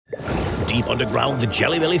Deep underground, the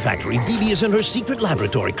Jelly Belly factory, BB is in her secret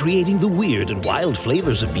laboratory creating the weird and wild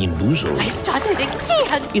flavors of Bean Boozled. I've done it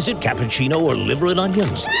again! Is it cappuccino or liver and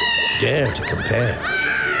onions? Dare to compare.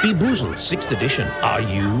 Bean Boozled, 6th edition. Are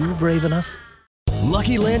you brave enough?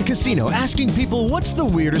 Lucky Land Casino, asking people, what's the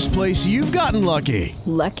weirdest place you've gotten lucky?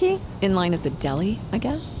 Lucky? In line at the deli, I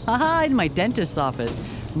guess? Aha, in my dentist's office.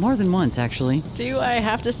 More than once, actually. Do I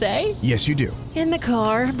have to say? Yes, you do. In the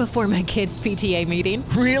car before my kids' PTA meeting.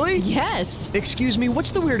 Really? Yes. Excuse me,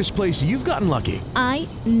 what's the weirdest place you've gotten lucky? I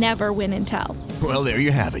never win and tell. Well, there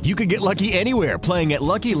you have it. You can get lucky anywhere, playing at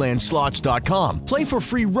LuckyLandSlots.com. Play for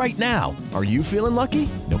free right now. Are you feeling lucky?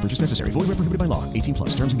 No purchase necessary. Void where prohibited by law. 18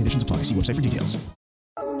 plus. Terms and conditions apply. See website for details.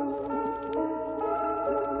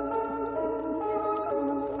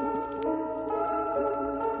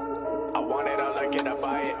 I want it, I like it, I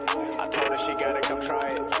buy it. I told her she gotta come try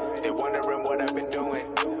it. They wondering what I've been doing.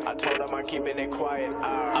 I told them I'm keeping it quiet.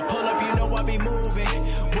 I pull up, you know I be moving.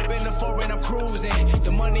 Whipping the foreign, I'm cruising.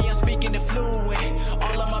 The money I'm speaking is fluent.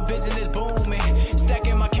 All of my business booming.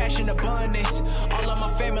 Stacking my cash in abundance. All of my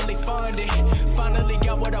family funded. Finally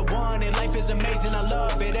got what I wanted. Life is amazing, I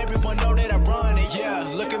love it. Everyone know that I run it. Yeah,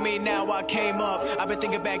 look at me now, I came up. I've been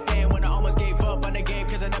thinking back then when I almost gave up on the game.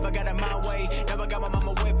 Cause I never got it my way. Never got my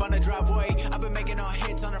mama whip on the driveway. I've been making all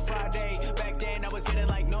hits on a Friday. Back then I was getting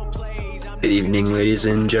like no plays. Good evening, ladies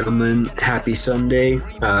and gentlemen. Happy Sunday.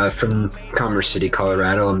 From Commerce City,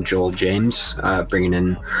 Colorado, I'm Joel James, bringing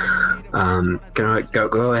in, gonna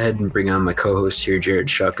go ahead and bring on my co-host here, Jared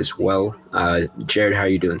Shuck, as well. Jared, how are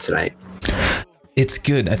you doing tonight? It's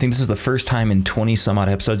good. I think this is the first time in 20 some odd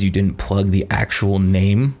episodes you didn't plug the actual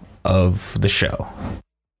name of the show.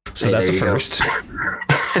 So hey, that's a first.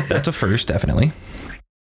 That's a first, definitely.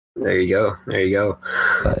 There you go.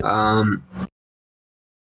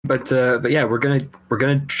 But yeah, we're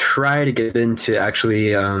gonna try to get into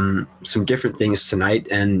actually some different things tonight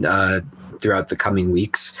and throughout the coming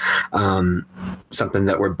weeks. Something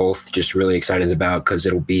that we're both just really excited about because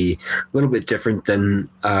it'll be a little bit different than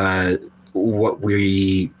what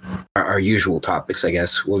our usual topics, I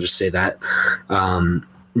guess. We'll just say that.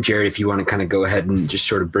 Jared, if you want to kind of go ahead and just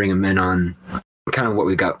sort of bring them in on kind of what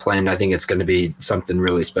we got planned, I think it's going to be something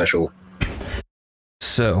really special.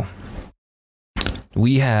 So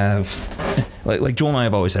we have, like Joel and I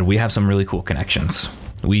have always said, we have some really cool connections.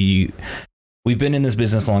 We've been in this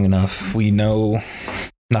business long enough. We know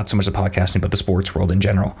not so much the podcasting, but the sports world in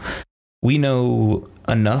general. We know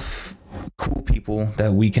enough cool people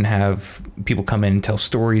that we can have people come in and tell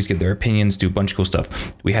stories, give their opinions, do a bunch of cool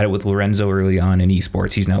stuff. We had it with Lorenzo early on in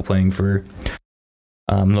esports. He's now playing for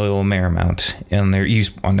Loyola Marymount on their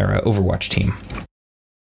Overwatch team.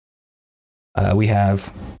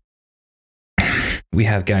 We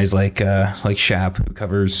have guys like Shap, who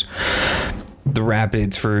covers the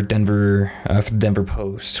Rapids for Denver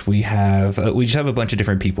Post. We just have a bunch of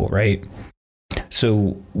different people, right?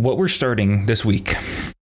 So what we're starting this week,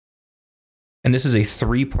 and this is a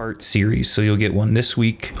 3-part series, so you'll get one this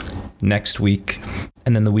week, next week,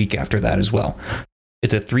 and then the week after that as well.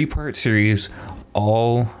 It's a 3-part series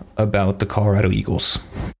all about the Colorado Eagles.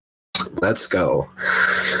 Let's go.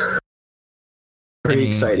 Pretty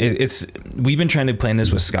excited. We've been trying to plan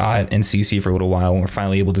this with Scott and CC for a little while, and we're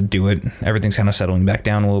finally able to do it. Everything's kind of settling back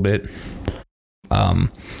down a little bit.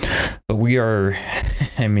 But we are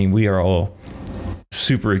all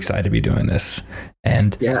super excited to be doing this.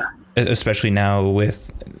 And yeah, especially now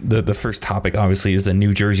with the first topic, obviously, is the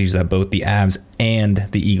new jerseys that both the Avs and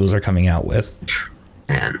the Eagles are coming out with.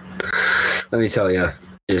 Man, let me tell you,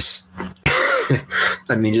 just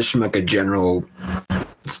from like a general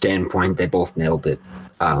standpoint, they both nailed it,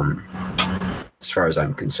 as far as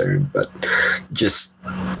I'm concerned. But just,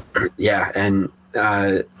 yeah, and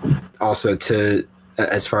also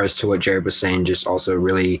as far as to what Jared was saying, just also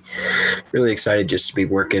really, really excited just to be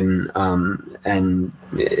working and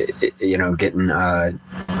getting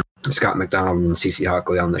Scott McDonald and CC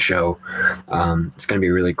Hockley on the show. It's going to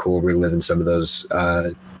be really cool reliving some of those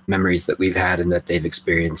memories that we've had and that they've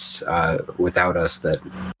experienced without us that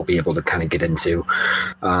we'll be able to kind of get into.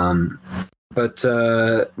 But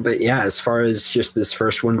yeah, as far as just this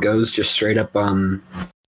first one goes, just straight up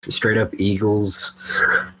Eagles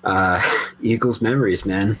memories,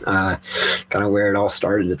 man. Kind of where it all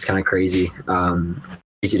started. It's kind of crazy.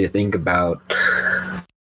 Easy to think about.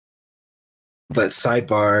 But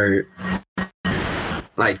sidebar,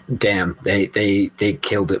 like, damn, they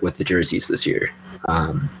killed it with the jerseys this year.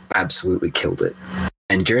 Absolutely killed it.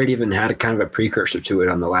 And Jared even had a kind of a precursor to it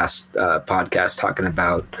on the last podcast, talking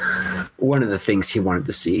about one of the things he wanted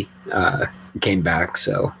to see came back.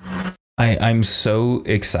 So I'm so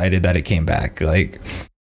excited that it came back. Like,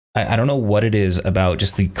 I don't know what it is about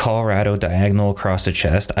just the Colorado diagonal across the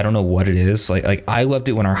chest. I don't know what it is. Like I loved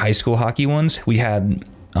it when our high school hockey ones, we had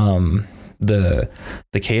the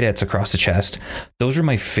Cadettes across the chest. Those are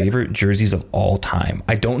my favorite jerseys of all time.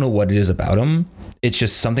 I don't know what it is about them. It's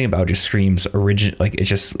just something about it just screams original. Like it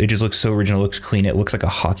just looks so original. It looks clean. It looks like a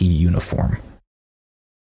hockey uniform.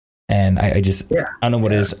 And I don't know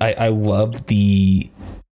what it is. I love the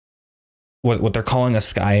what they're calling a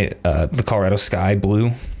sky, the Colorado sky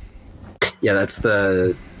blue. Yeah, that's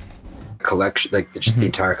the collection, like just the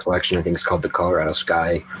entire collection. I think it's called the Colorado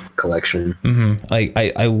Sky Collection. Like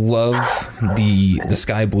I love the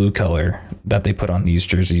sky blue color that they put on these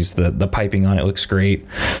jerseys. The piping on it looks great.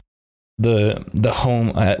 The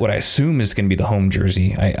home, what I assume is going to be the home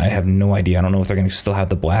jersey. I have no idea. I don't know if they're going to still have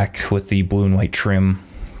the black with the blue and white trim,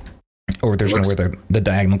 or if they're going to wear the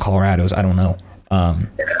diagonal Colorados. I don't know.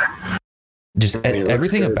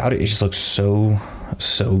 Everything about it just looks so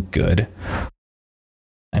good.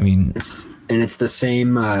 I mean, it's the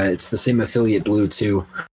same affiliate blue too,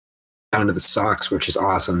 down to the socks, which is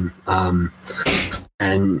awesome.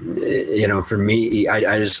 And you know, for me,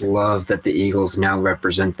 I just love that the Eagles now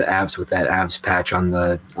represent the Avs with that Avs patch on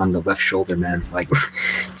the left shoulder, man. Like,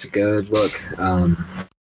 it's a good look.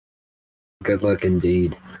 Good look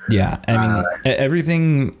indeed. Yeah, I mean,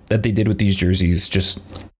 everything that they did with these jerseys just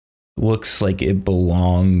looks like it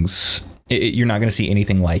belongs. You're not going to see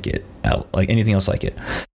anything like it, like anything else like it.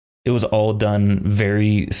 It was all done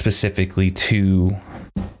very specifically to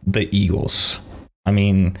the Eagles. I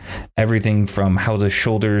mean, everything from how the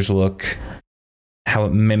shoulders look, how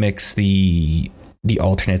it mimics the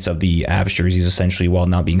alternates of the Avs jerseys, essentially, while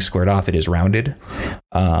not being squared off, it is rounded.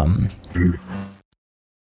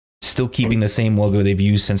 Still keeping the same logo they've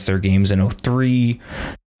used since their games in 2003.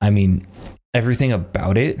 I mean, everything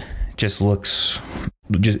about it just looks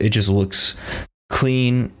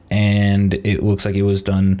clean, and it looks like it was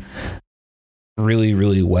done really,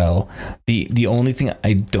 really well. The only thing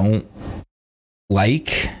I don't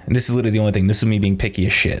like, and this is literally the only thing, this is me being picky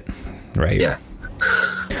as shit, right? Yeah.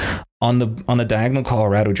 On the diagonal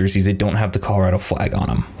Colorado jerseys, they don't have the Colorado flag on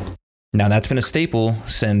them. Now, that's been a staple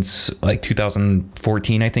since like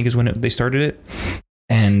 2014, I think, is when they started it.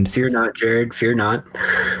 And fear not, Jared. Fear not.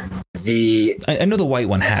 I know the white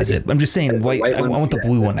one has it. I'm just saying, I want the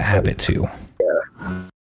blue one to have it too. Yeah.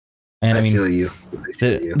 And I mean, feel you.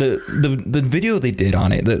 The video they did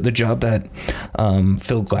on it, the job that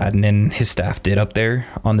Phil Gladden and his staff did up there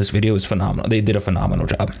on this video is phenomenal. They did a phenomenal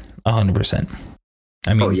job, 100%.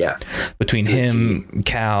 I mean, between him,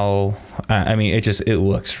 Cal, I mean, it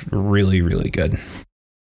looks really, really good.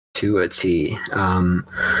 To a T.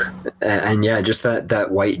 And yeah, just that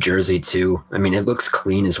white jersey too. I mean, it looks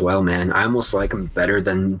clean as well, man. I almost like them better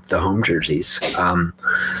than the home jerseys.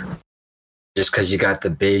 Just because you got the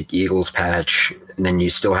big Eagles patch, and then you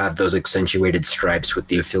still have those accentuated stripes with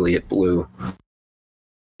the affiliate blue.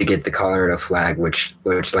 You get the Colorado flag, which,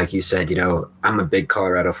 like you said, you know, I'm a big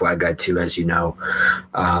Colorado flag guy too, as you know.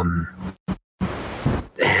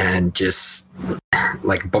 And just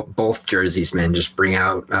like both jerseys, man, just bring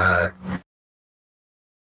out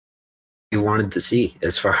we wanted to see.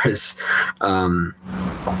 As far as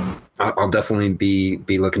I'll definitely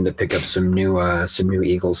be looking to pick up some new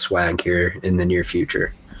Eagles swag here in the near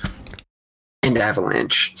future, and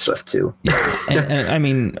Avalanche stuff too. and I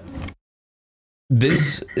mean,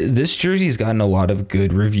 this jersey's gotten a lot of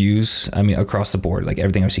good reviews. I mean, across the board, like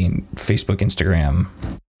everything I've seen, Facebook, Instagram,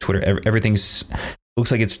 Twitter, everything's looks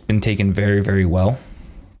like it's been taken very, very well.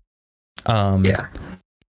 Yeah.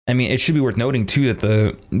 I mean, it should be worth noting too that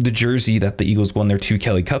the jersey that the Eagles won their 2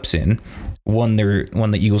 Kelly Cups in won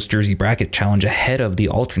the Eagles jersey bracket challenge ahead of the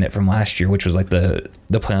alternate from last year, which was like the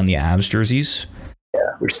play on the Avs jerseys.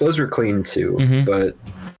 Yeah, which those were clean too, but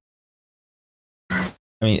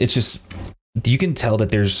I mean, it's just, you can tell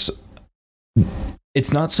that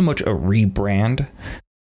it's not so much a rebrand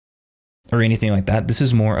or anything like that. This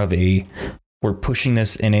is more of we're pushing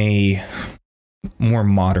this in a more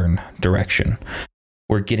modern direction.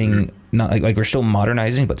 We're getting not like we're still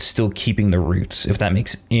modernizing, but still keeping the roots, if that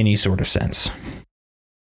makes any sort of sense.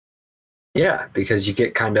 Yeah, because you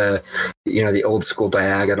get kind of, you know, the old school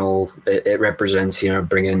diagonal. It represents, you know,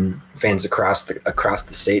 bringing fans across the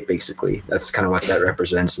state. Basically, that's kind of what that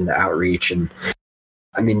represents in the outreach. And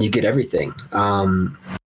I mean, you get everything.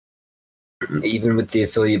 Even with the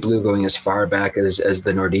affiliate blue going as far back as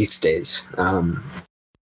the Nordiques days.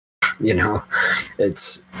 You know,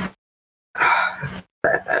 it's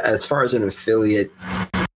as far as an affiliate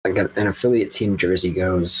team jersey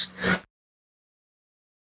goes,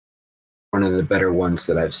 one of the better ones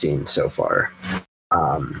that I've seen so far.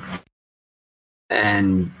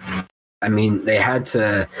 and I mean, they had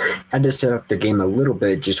to set up their game a little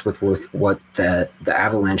bit just with what the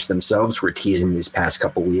Avalanche themselves were teasing these past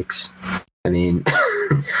couple weeks. I mean,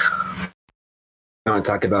 I want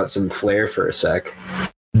to talk about some flair for a sec.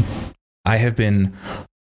 I have been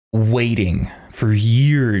waiting for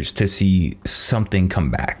years to see something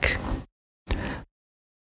come back.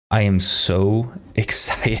 I am so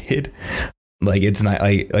excited. Like, it's not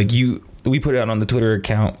like you. We put it out on the Twitter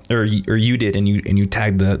account, or you did, and you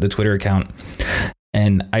tagged the Twitter account.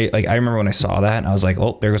 And I remember when I saw that, and I was like,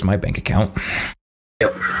 oh, there goes my bank account.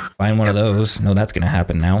 Yep. Find one of those. No, that's gonna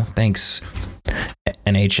happen now. Thanks,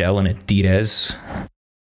 NHL and Adidas.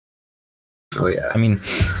 Oh yeah. I mean,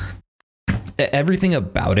 everything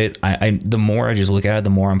about it. I the more I just look at it, the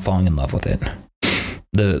more I'm falling in love with it.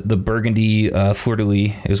 The burgundy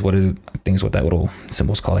fleur-de-lis is what I think is what that little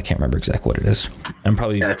symbol's called. I can't remember exactly what it is. I'm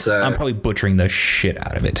probably butchering the shit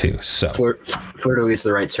out of it too. So fleur-de-lis is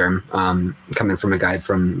the right term. Coming from a guy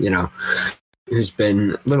from who's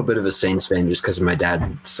been a little bit of a Saints fan just because of my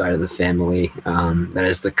dad's side of the family. That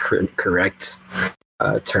is the correct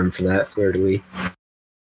term for that, fleur-de-lis.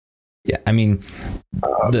 Yeah, I mean,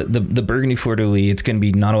 the burgundy fleur-de-lis, it's going to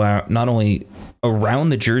be not only around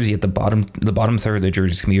the jersey at the bottom third of the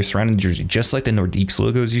jersey, it's going to be surrounding the jersey, just like the Nordiques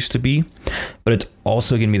logos used to be, but it's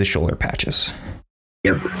also going to be the shoulder patches.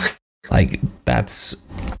 Yep. Like, that's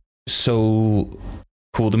so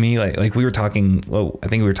cool to me. Like we were talking, I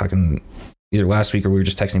think we were talking either last week or we were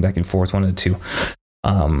just texting back and forth, one of the two.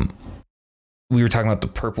 We were talking about the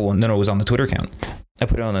purple one. No, it was on the Twitter account. I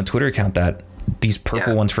put it on the Twitter account that these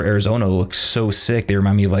purple ones for Arizona look so sick. They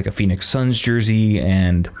remind me of like a Phoenix Suns jersey,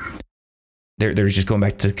 and they're just going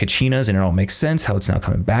back to Kachinas, and it all makes sense how it's now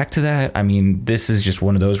coming back to that. I mean, this is just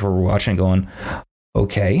one of those where we're watching and going,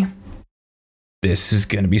 okay, this is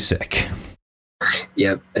going to be sick.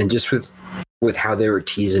 Yep. And just with how they were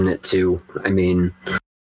teasing it too. I mean,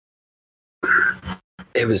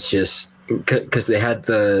 it was just because they had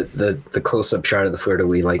the close-up shot of the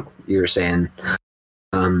fleur-de-lis, like you were saying.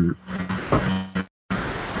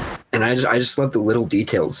 And I just love the little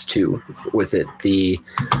details too with it. The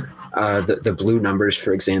blue numbers,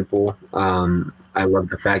 for example. I love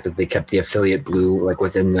the fact that they kept the affiliate blue like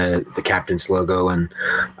within the captain's logo, and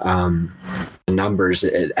the numbers.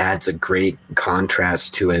 It adds a great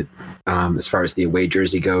contrast to it as far as the away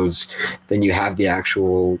jersey goes. Then you have the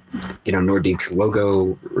actual Nordiques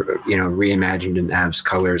logo, reimagined in Avs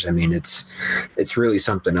colors. I mean, it's really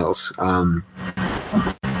something else.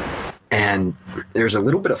 And there's a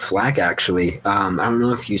little bit of flack, actually. I don't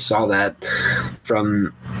know if you saw that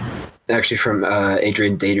from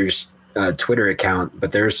Adrian Dater's Twitter account,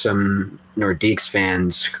 but there's some Nordiques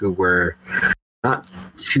fans who were not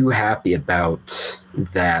too happy about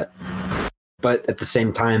that. But at the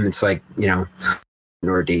same time, it's like,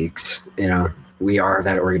 Nordiques, we are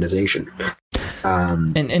that organization.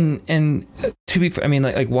 And to be, I mean,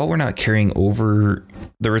 like while we're not carrying over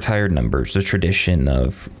the retired numbers, the tradition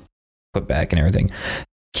of Quebec and everything,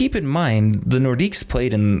 keep in mind the Nordiques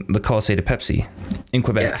played in the Colisée de Pepsi in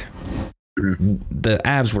Quebec. Yeah. Mm-hmm. The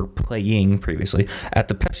Avs were playing previously at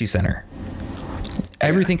the Pepsi Center.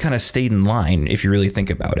 Everything kind of stayed in line if you really think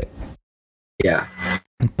about it. Yeah.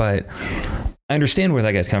 But I understand where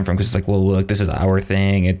that guy's coming from, because it's like, well, look, this is our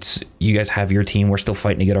thing. It's, you guys have your team. We're still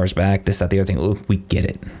fighting to get ours back. This, that, the other thing. Look, we get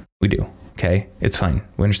it. We do. Okay. It's fine.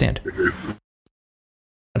 We understand.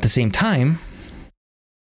 At the same time,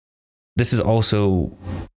 this is also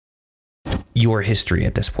your history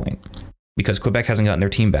at this point, because Quebec hasn't gotten their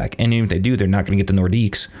team back. And even if they do, they're not going to get the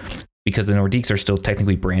Nordiques, because the Nordiques are still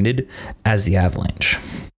technically branded as the Avalanche.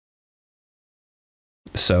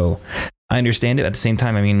 So I understand it. At the same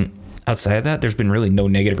time, I mean, outside of that, there's been really no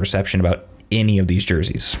negative reception about any of these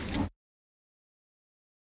jerseys.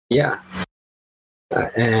 Yeah.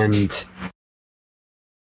 And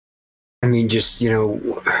I mean, just,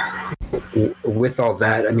 with all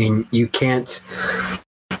that, I mean, you can't,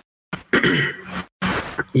 I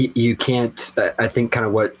think kind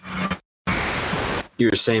of what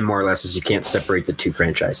you're saying more or less is you can't separate the two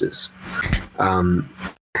franchises. And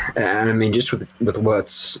I mean, just with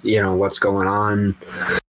what's going on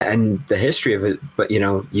and the history of it, but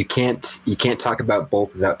you can't talk about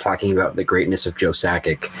both without talking about the greatness of Joe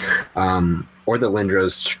Sakic, or the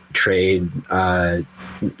Lindros trade.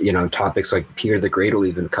 Topics like Peter the Great will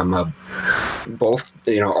even come up. Both,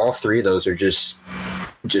 all three of those are just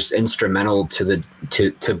instrumental to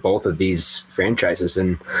both of these franchises.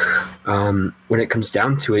 And when it comes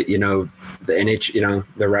down to it, the NH,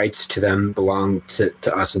 the rights to them belong to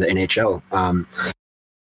us in the NHL.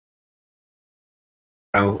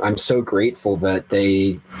 I'm so grateful that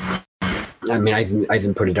they I mean, I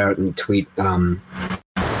even put it out in a tweet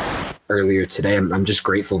earlier today. I'm just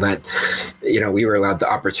grateful that, we were allowed the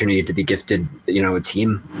opportunity to be gifted, a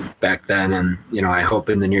team back then. And, I hope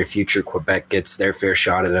in the near future, Quebec gets their fair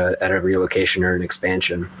shot at a relocation or an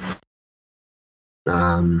expansion.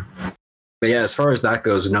 But yeah, as far as that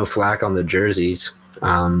goes, no flack on the jerseys.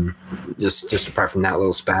 Just apart from that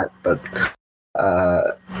little spat, but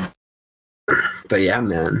yeah,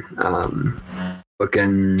 man,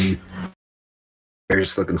 they're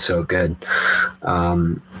just looking so good.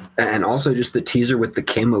 And also just the teaser with the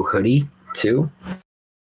camo hoodie too.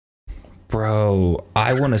 Bro,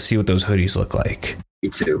 I want to see what those hoodies look like. Me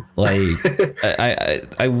too. Like, I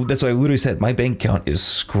that's why I literally said my bank account is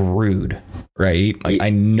screwed, right? Like, I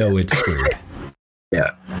know it's screwed.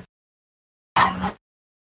 Yeah.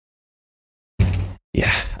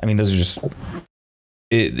 Yeah, I mean, those are just...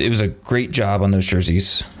 It was a great job on those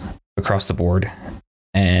jerseys across the board,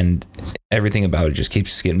 and everything about it just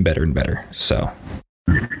keeps getting better and better, so...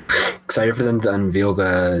 Excited for them to unveil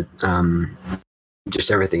the... just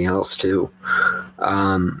everything else, too.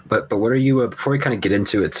 But what are you... before we kind of get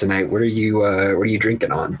into it tonight, what are you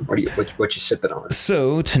drinking on? What you sipping on?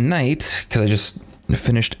 So, tonight, because I just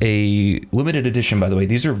finished a limited edition, by the way,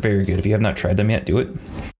 these are very good. If you have not tried them yet, do it.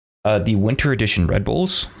 The winter edition Red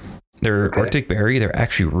Bulls, they're okay. Arctic Berry. They're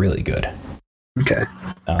actually really good. Okay,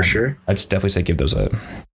 for sure. I'd definitely say give those a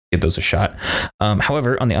shot.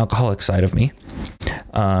 However, on the alcoholic side of me,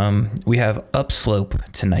 we have Upslope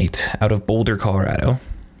tonight out of Boulder, Colorado.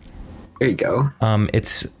 There you go.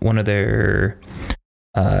 It's one of their.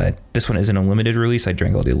 This one isn't a limited release. I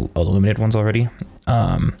drank all the limited ones already.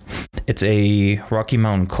 It's a Rocky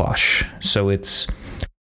Mountain Cloche, so it's.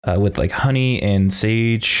 With like honey and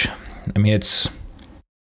sage. I mean, it's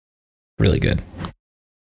really good.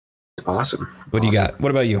 Awesome. What do you got? What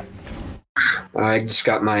about you? I just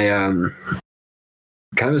got my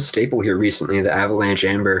kind of a staple here recently, the Avalanche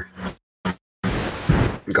Amber.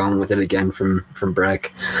 Gone with it again from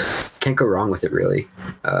Breck. Can't go wrong with it, really.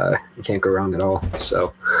 You can't go wrong at all.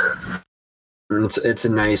 So it's a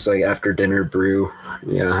nice like after dinner brew.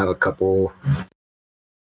 Have a couple.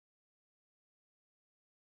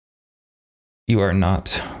 You are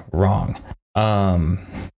not wrong.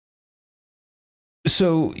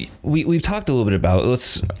 So we've talked a little bit about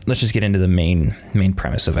let's just get into the main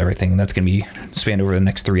premise of everything. That's going to be spanned over the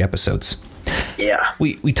next 3 episodes. Yeah.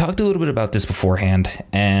 We talked a little bit about this beforehand,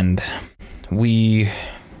 and we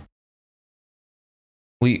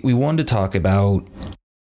wanted to talk about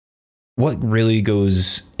what really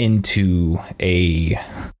goes into a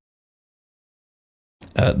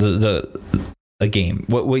game.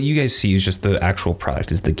 What you guys see is just the actual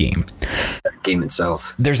product, is the game. The game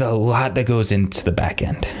itself. There's a lot that goes into the back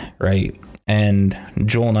end, right? And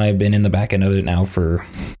Joel and I have been in the back end of it now for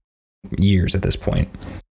years at this point.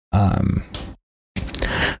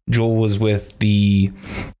 Joel was with the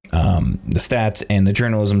stats and the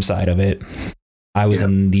journalism side of it. I was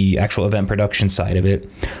on the actual event production side of it.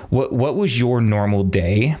 What was your normal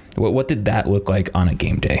day? What did that look like on a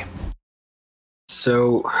game day?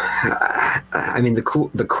 So, I mean, the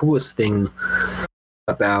coolest thing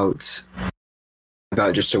about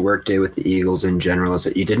just a work day with the Eagles in general is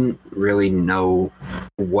that you didn't really know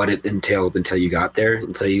what it entailed until you got there,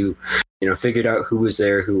 until you figured out who was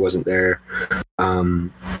there, who wasn't there,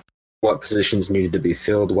 what positions needed to be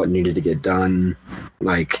filled, what needed to get done,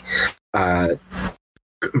 like. But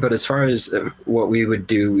as far as what we would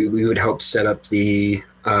do, we would help set up the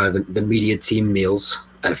media team meals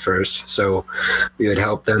at first. So we would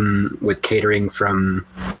help them with catering from,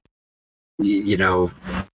 a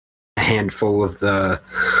handful of the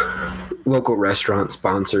local restaurant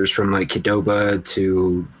sponsors, from like Qdoba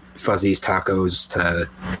to Fuzzy's Tacos to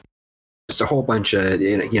just a whole bunch of,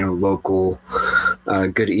 local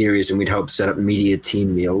good eateries, and we'd help set up media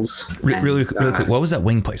team meals. Really quick, what was that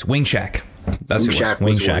wing place? Wing Shack. That's Wing Shack.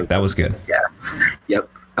 Wing Shack. That was good. Yeah. Yep.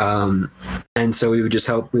 And so we would just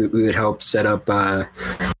help. We would help set up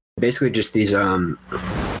basically just these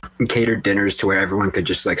catered dinners to where everyone could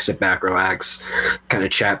just like sit back, relax, kind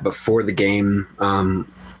of chat before the game.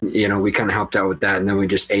 We kind of helped out with that, and then we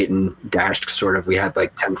just ate and dashed. Sort of. We had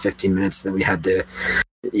like 10-15 minutes. Then we had to,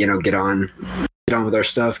 get on with our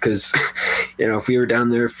stuff, because if we were down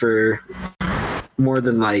there for more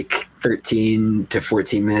than like 13 to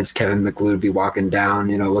 14 minutes, Kevin McLeod would be walking down,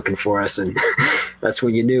 looking for us, and that's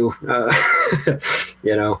when you knew, but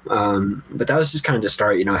that was just kind of to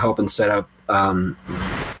start, helping set up,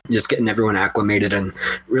 just getting everyone acclimated, and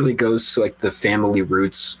really goes to like the family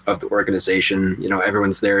roots of the organization.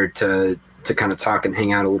 Everyone's there to to kind of talk and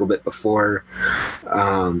hang out a little bit before.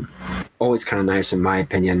 Always kind of nice in my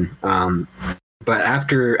opinion. But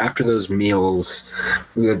after those meals,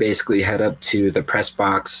 we would basically head up to the press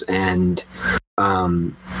box and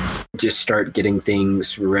just start getting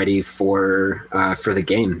things ready for the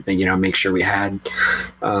game, and make sure we had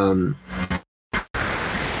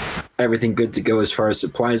everything good to go as far as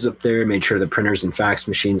supplies up there. Made sure the printers and fax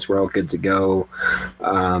machines were all good to go.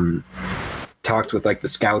 Talked with like the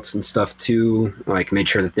scouts and stuff too, like made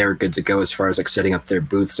sure that they were good to go as far as like setting up their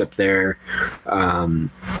booths up there.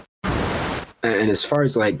 And as far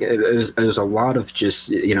as like it was a lot of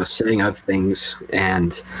just setting up things,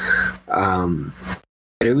 and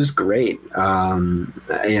it was great.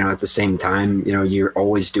 At the same time, you're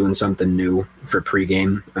always doing something new for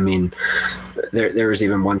pregame. I mean, there was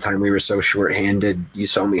even one time we were so shorthanded, you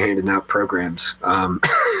saw me handing out programs.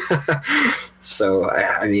 So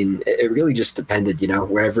I mean, it really just depended.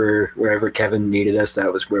 Wherever Kevin needed us,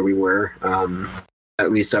 that was where we were.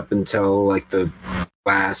 At least up until like the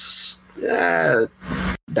last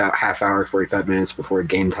about half hour, 45 minutes before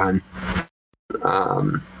game time.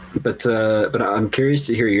 But I'm curious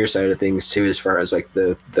to hear your side of things too, as far as like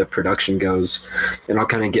the production goes, and I'll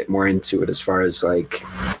kind of get more into it as far as like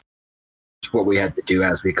what we had to do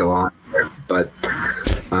as we go on. But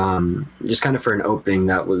just kind of for an opening,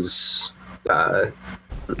 that was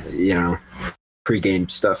pre-game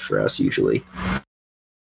stuff for us usually.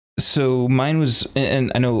 So mine was,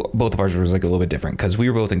 and I know both of ours was like a little bit different because we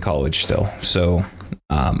were both in college still. So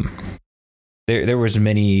there was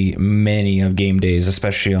many of game days,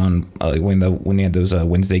 especially on when they had those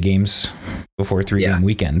Wednesday games before 3-game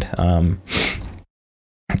weekend.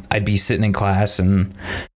 I'd be sitting in class and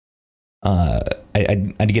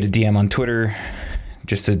I'd get a DM on Twitter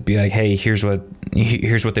just to be like, hey, here's what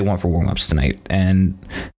they want for warm-ups tonight, and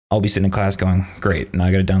I'll be sitting in class going, great, now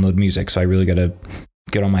I got to download music, so I really got to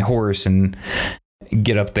get on my horse and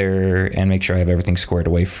get up there and make sure I have everything squared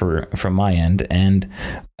away from my end. And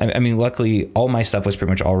I mean, luckily all my stuff was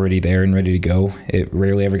pretty much already there and ready to go. It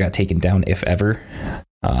rarely ever got taken down, if ever.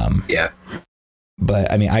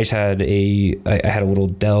 But I mean, I had a little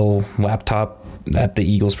Dell laptop that the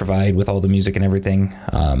Eagles provide with all the music and everything.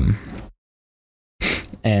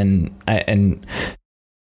 And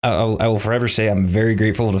I will forever say I'm very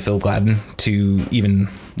grateful to Phil Gladden to even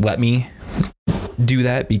let me do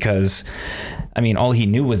that, because I mean, all he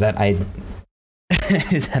knew was that I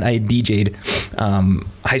DJ'd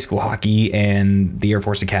high school hockey and the Air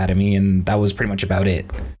Force Academy, and that was pretty much about it.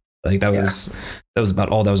 Like that was about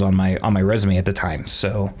all that was on my resume at the time.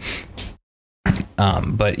 So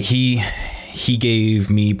but he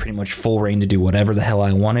gave me pretty much full reign to do whatever the hell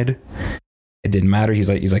I wanted. It didn't matter. He's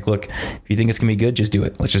like, look, if you think it's gonna be good, just do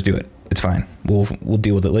it. Let's just do it. It's fine. We'll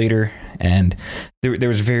deal with it later. And there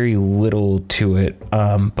was very little to it.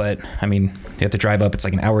 But I mean, you have to drive up. It's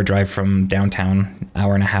like an hour drive from downtown,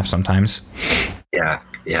 hour and a half sometimes. Yeah.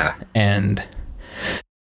 And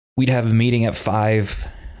we'd have a meeting at 5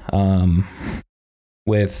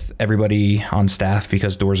 with everybody on staff,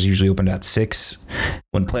 because doors usually opened at 6.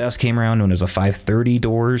 When playoffs came around, when it was a 5:30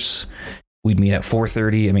 doors, we'd meet at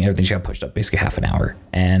 4:30. I mean, everything just got pushed up basically half an hour.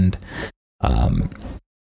 And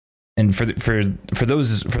for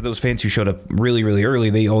those fans who showed up really, really early,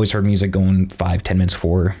 they always heard music going 5-10 minutes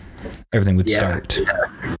before everything would start.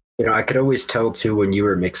 Yeah. I could always tell too when you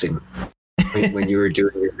were mixing, when you were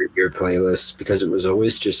doing your playlist, because it was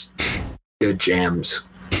always just good jams.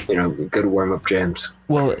 Good warm-up jams.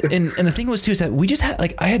 Well, and the thing was too is that we just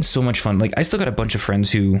had I had so much fun. Like I still got a bunch of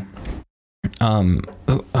friends who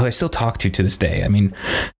I still talk to this day. I mean,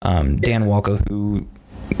 Dan Walko, who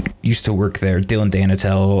used to work there, Dylan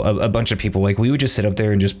Danatel, a bunch of people. Like we would just sit up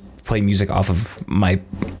there and just play music off of my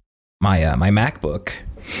MacBook,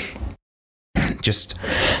 just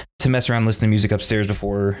to mess around, listen to music upstairs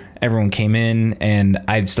before everyone came in, and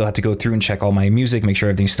I'd still have to go through and check all my music, make sure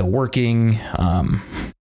everything's still working.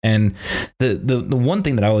 And the one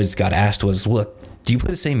thing that I always got asked was, look, do you play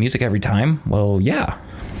the same music every time? Well, yeah.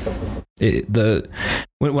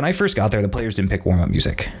 When I first got there, the players didn't pick warm-up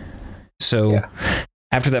music. So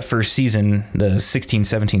after that first season, the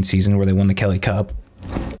 16-17 season where they won the Kelly Cup,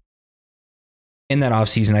 in that off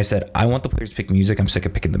season, I said, I want the players to pick music. I'm sick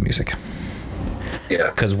of picking the music. Yeah.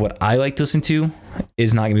 Because what I like to listen to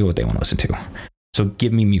is not going to be what they want to listen to. So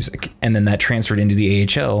give me music. And then that transferred into the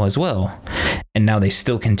AHL as well. And now they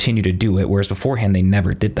still continue to do it, whereas beforehand they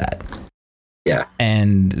never did that. Yeah.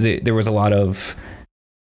 And there was a lot of,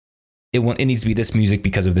 it needs to be this music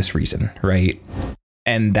because of this reason, right?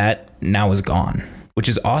 And that now is gone, which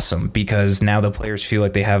is awesome, because now the players feel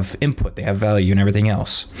like they have input, they have value and everything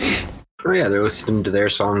else. Oh yeah, they're listening to their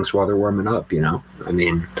songs while they're warming up, you know? I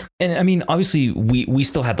mean, obviously we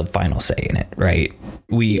still had the final say in it, right?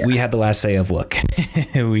 We had the last say of, look,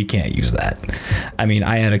 we can't use that. I mean,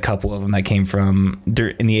 I had a couple of them that came from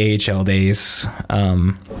in the AHL days,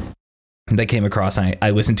 that came across, and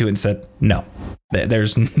I listened to it and said, no,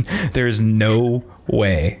 there's no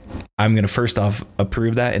way I'm going to first off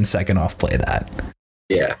approve that and second off play that.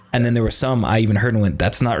 Yeah. And then there were some I even heard and went,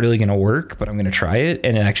 that's not really going to work, but I'm going to try it.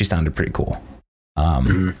 And it actually sounded pretty cool. I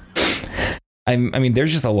mean,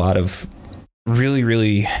 there's just a lot of really,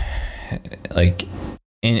 really like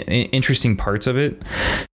interesting parts of it,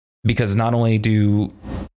 because not only do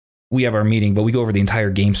we have our meeting, but we go over the entire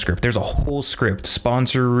game script. There's a whole script,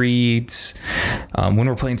 sponsor reads, when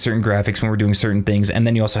we're playing certain graphics, when we're doing certain things. And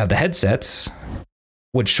then you also have the headsets,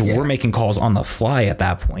 which we're making calls on the fly at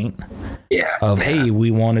that point. Yeah. Hey,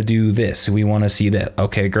 we want to do this. We want to see that.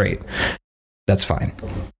 Okay, great. That's fine.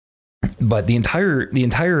 But the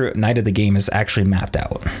entire night of the game is actually mapped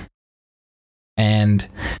out. And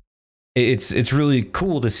it's really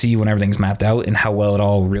cool to see when everything's mapped out and how well it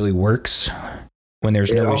all really works. When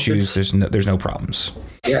there's no issues, there's no problems.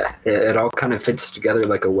 Yeah, it all kind of fits together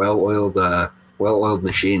like a well-oiled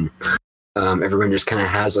machine. Everyone just kind of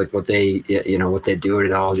has like what they do, and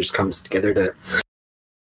it all just comes together to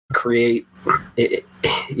create it,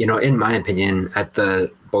 in my opinion, at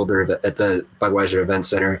the Budweiser Event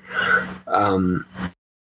Center,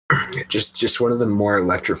 just one of the more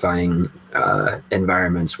electrifying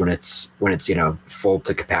environments when it's full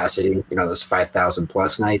to capacity, those 5,000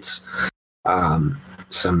 plus nights.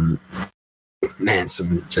 Some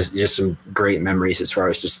great memories as far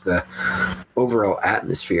as just the overall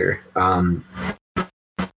atmosphere. I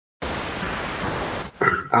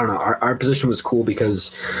don't know. Our position was cool because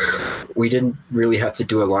we didn't really have to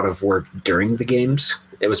do a lot of work during the games.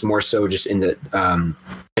 It was more so just in the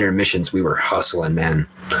intermissions. We were hustling, man.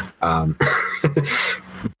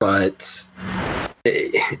 But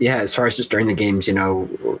yeah, as far as just during the games,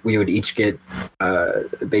 we would each get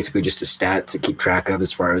basically just a stat to keep track of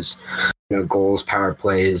as far as goals, power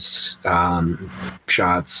plays,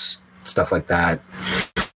 shots, stuff like that.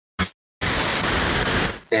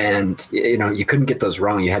 And you couldn't get those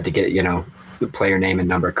wrong. You had to get the player name and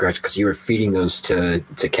number correct, because you were feeding those to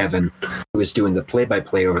Kevin, who was doing the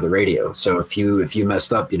play-by-play over the radio. So if you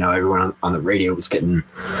messed up, everyone on the radio was getting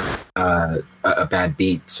a bad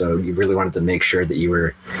beat. So you really wanted to make sure that you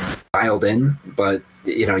were dialed in. But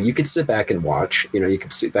you could sit back and watch. You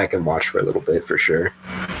could sit back and watch for a little bit for sure.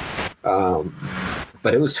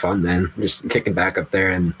 But it was fun, man. Just kicking back up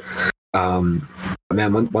there, and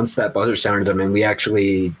man, once that buzzer sounded, I mean, we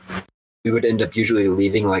would end up usually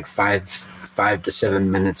leaving like 5 to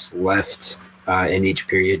 7 minutes left in each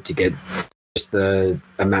period to get just the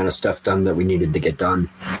amount of stuff done that we needed to get done.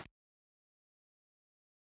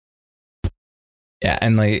 Yeah,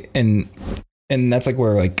 and that's like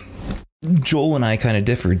where like Joel and I kind of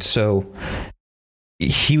differed. So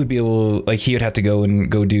he would be able, like, he would have to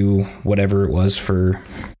go do whatever it was for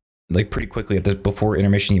like pretty quickly before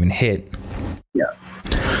intermission even hit. Yeah.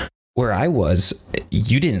 Where I was,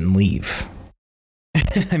 you didn't leave.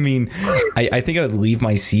 I mean, I think I would leave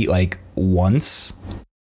my seat like once,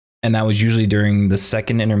 and that was usually during the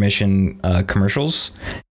second intermission commercials,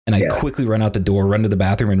 and I quickly run out the door, run to the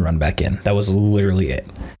bathroom, and run back in. That was literally it.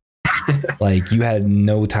 Like, you had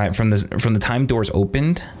no time from the time doors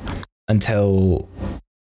opened until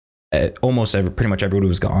pretty much everybody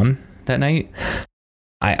was gone that night.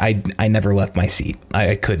 I never left my seat.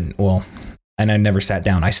 I couldn't. Well, and I never sat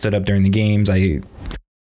down. I stood up during the games.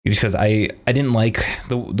 Because I didn't like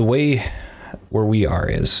the way where we are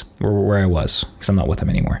is where I was, because I'm not with him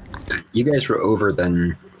anymore. You guys were over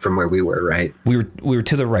then from where we were, right? We were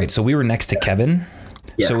to the right, so we were next to Kevin.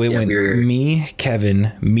 Yeah, so it went me,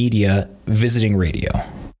 Kevin, media, visiting radio.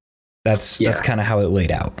 That's kind of how it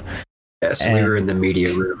laid out. Yeah, so we were in the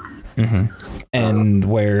media room. Mm-hmm. And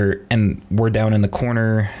we're down in the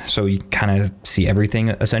corner, so you kind of see everything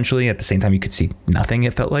essentially. At the same time, you could see nothing,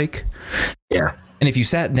 it felt like. Yeah. And if you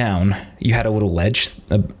sat down, you had a little ledge,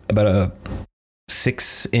 about a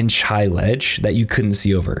 6-inch high ledge that you couldn't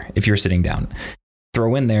see over if you were sitting down.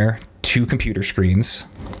 Throw in there 2 computer screens.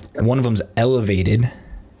 One of them's elevated,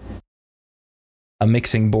 a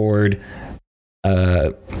mixing board,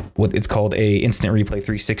 what it's called a Instant Replay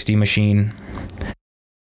 360 machine,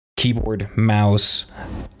 keyboard, mouse,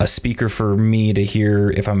 a speaker for me to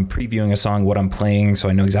hear if I'm previewing a song what I'm playing, so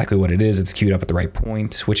I know exactly what it is. It's queued up at the right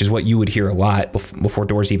point, which is what you would hear a lot before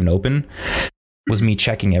doors even open, was me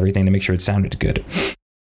checking everything to make sure it sounded good.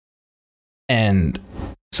 And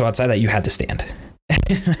so outside that, you had to stand.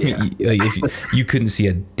 Yeah. If you couldn't see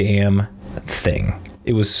a damn thing.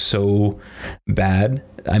 It was so bad.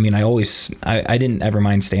 I mean, I didn't ever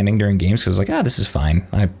mind standing during games because like, this is fine.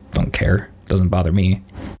 I don't care. It doesn't bother me.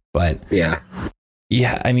 But yeah,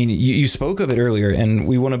 I mean, you spoke of it earlier, and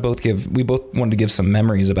we both wanted to give some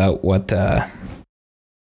memories about what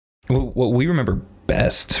we remember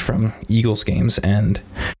best from Eagles games. And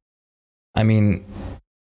I mean,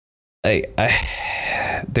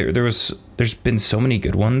 there's been so many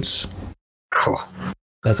good ones. Oh.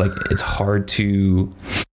 That's like, it's hard to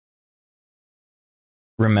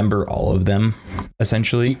remember all of them,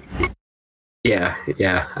 essentially. Yeah,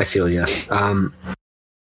 I feel you. Want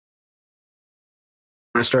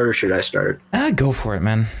to start or should I start? Go for it,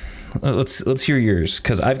 man. Let's hear yours,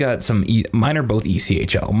 because I've got some. Mine are both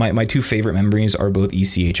ECHL. My two favorite memories are both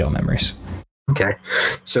ECHL memories. Okay,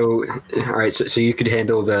 so all right, so you could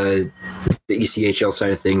handle the ECHL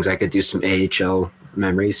side of things. I could do some AHL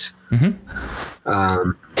memories.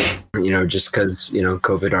 Just because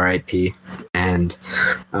COVID RIP, and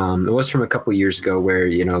it was from a couple years ago where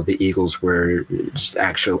the Eagles were just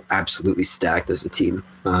absolutely stacked as a team.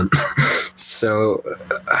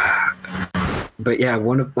 But yeah,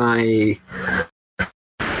 one of my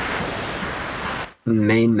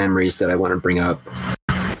main memories that I want to bring up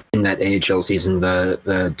in that AHL season, the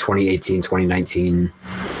 2018-2019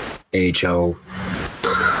 AHL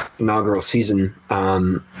inaugural season.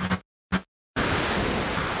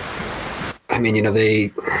 I mean,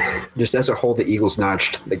 they just as a whole, the Eagles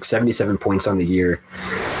notched like 77 points on the year,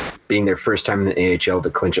 being their first time in the AHL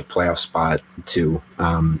to clinch a playoff spot too.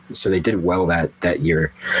 So they did well that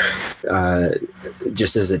year,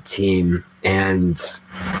 just as a team. And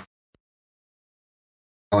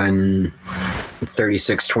on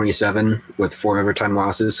 36-27 with 4 overtime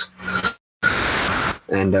losses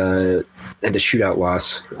and a shootout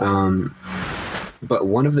loss. But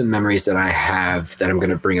one of the memories that I have that I'm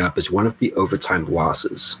going to bring up is one of the overtime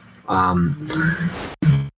losses.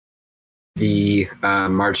 The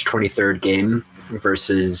March 23rd game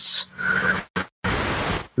versus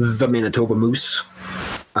the Manitoba Moose.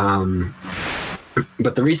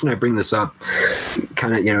 But the reason I bring this up,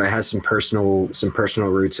 kind of, it has some personal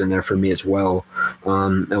roots in there for me as well.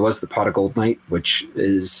 It was the Pot of Gold night, which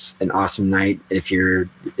is an awesome night if you're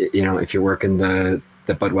working the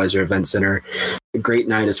Budweiser Event Center. A great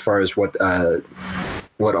night as far as what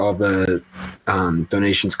all the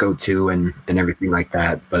donations go to and everything like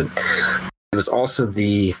that. But it was also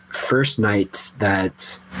the first night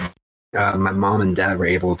that my mom and dad were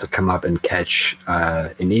able to come up and catch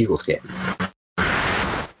an Eagles game.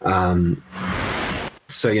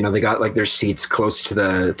 So they got like their seats close to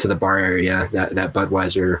the bar area, that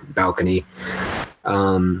Budweiser balcony.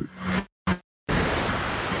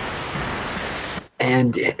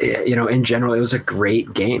 And in general, it was a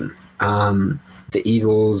great game. The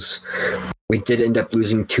Eagles, we did end up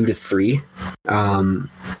losing 2-3,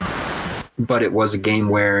 but it was a game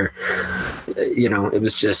where it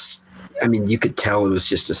was just, I mean, you could tell it was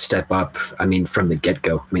just a step up. I mean, from the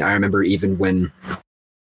get-go. I mean, I remember even when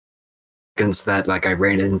against that, like, I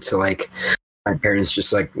ran into like my parents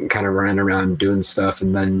just like kind of running around doing stuff,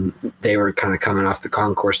 and then they were kind of coming off the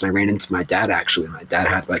concourse, and I ran into my dad. Actually, my dad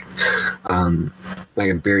had like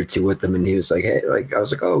a beer or two with them, and he was like, "Hey," like I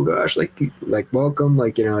was like, "Oh gosh, like welcome,"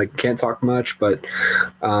 like like can't talk much, but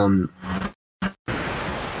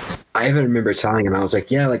I even remember telling him, I was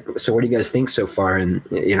like, "Yeah, like, so what do you guys think so far?" And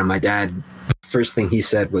my dad, first thing he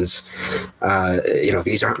said was,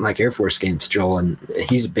 these aren't like Air Force games, Joel. And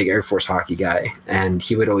he's a big Air Force hockey guy, and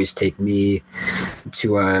he would always take me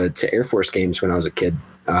to Air Force games when I was a kid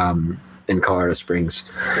in Colorado Springs.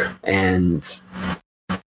 And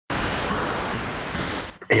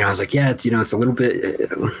I was like, yeah, it's a little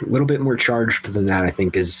bit more charged than that, I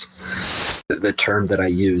think, is the term that I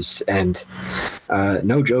used. And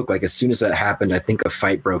no joke, like as soon as that happened, I think a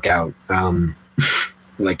fight broke out.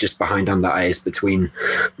 Like just behind on the ice between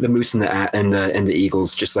the Moose and the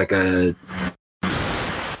Eagles, just like a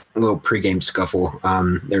little pregame scuffle.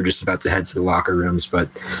 They were just about to head to the locker rooms, but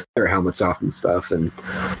their helmets off and stuff. And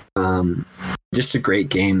just a great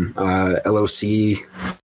game. LOC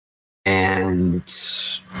and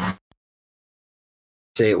say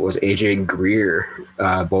it was AJ Greer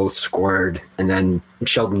both scored, and then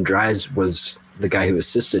Sheldon Dries was the guy who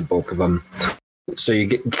assisted both of them. So you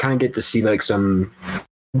kind of get to see like some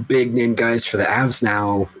big name guys for the Avs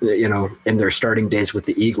now, in their starting days with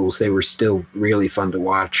the Eagles. They were still really fun to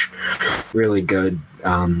watch, really good.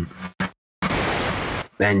 And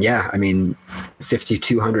yeah, I mean,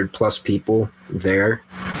 5,200 plus people there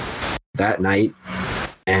that night.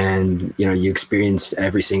 and you experience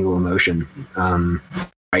every single emotion,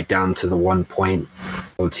 right down to the 1 point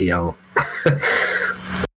OTL.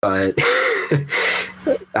 But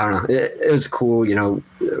I don't know, it was cool,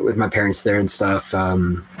 with my parents there and stuff,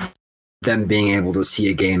 them being able to see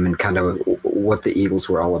a game and kind of what the Eagles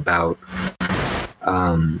were all about,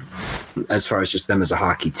 as far as just them as a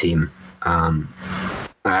hockey team.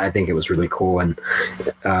 I think it was really cool, and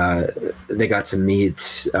they got to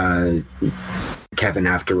meet Kevin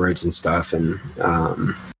afterwards and stuff, and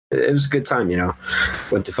it was a good time.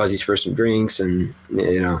 Went to Fuzzy's for some drinks, and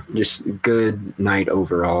just good night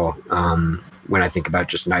overall. When I think about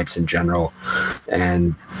just nights in general,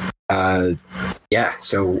 and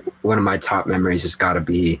so one of my top memories has got to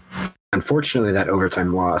be, unfortunately, that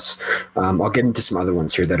overtime loss. I'll get into some other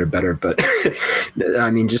ones here that are better, but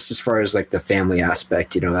I mean, just as far as like the family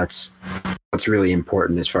aspect, that's what's really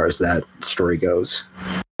important as far as that story goes.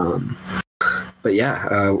 But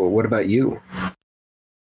yeah, what about you?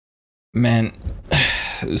 Man,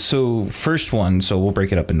 so first one, so we'll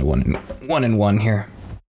break it up into one and one here.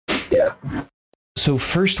 Yeah. So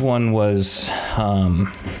first one was,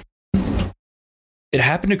 it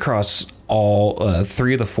happened across all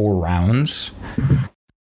 3 of the 4 rounds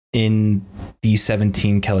in the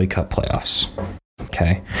 17 Kelly Cup playoffs.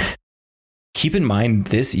 Okay. Keep in mind,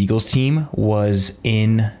 this Eagles team was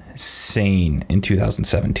insane in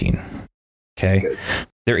 2017. Okay. Good.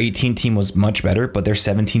 Their 18 team was much better, but their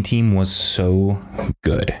 17 team was so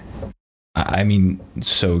good. I mean,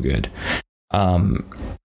 so good.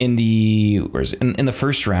 In the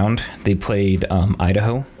first round, they played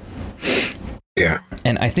Idaho. Yeah.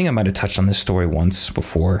 And I think I might have touched on this story once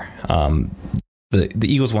before. The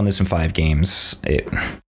Eagles won this in 5 games. It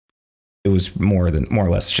was more or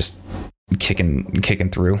less just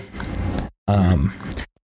kicking through.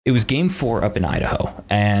 It was game 4 up in Idaho,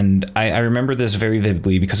 and I remember this very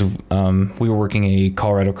vividly because we were working a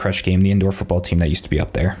Colorado Crush game, the indoor football team that used to be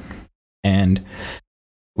up there, and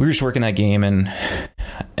we were just working that game,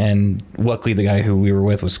 and luckily the guy who we were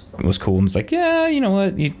with was cool and was like, yeah, you know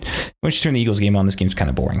what, once you turn the Eagles game on, this game's kind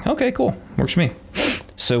of boring. Okay, cool, works for me.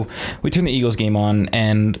 So we turned the Eagles game on,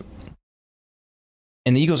 and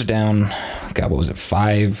the Eagles are down. God, what was it?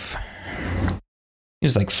 5. It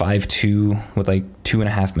was like 5-2 with like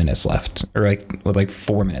 2.5 minutes left, or like with like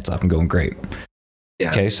 4 minutes left. I'm going great. Yeah.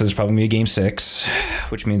 Okay, so there's probably gonna be a game 6,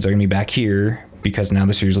 which means they're gonna be back here because now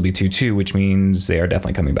the series will be 2-2, which means they are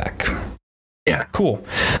definitely coming back. Yeah. Cool.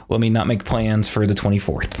 Let me not make plans for the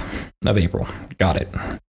 24th of April. Got it.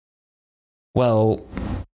 Well,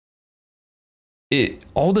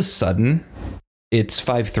 all of a sudden it's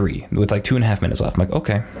 5-3 with like 2.5 minutes left. I'm like,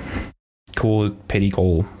 okay, cool, pity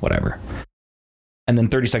goal, whatever. And then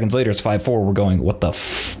 30 seconds later, it's 5-4. We're going, what the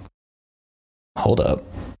hold up.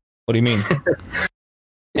 What do you mean?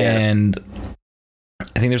 Yeah. And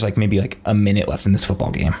I think there's like maybe like a minute left in this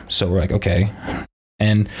football game. So we're like, okay.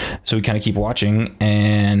 And so we kind of keep watching,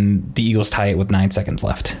 and the Eagles tie it with 9 seconds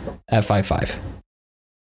left at 5-5.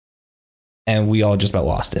 And we all just about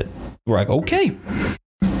lost it. We're like, okay,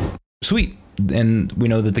 sweet. And we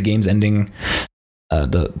know that the game's ending.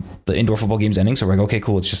 The indoor football game's ending. So we're like, okay,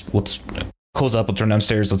 cool. Let's close up, let's run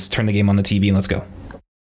downstairs, let's turn the game on the TV, and let's go.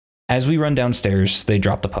 As we run downstairs, they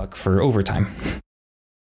drop the puck for overtime.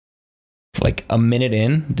 Like a minute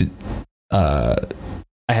in, I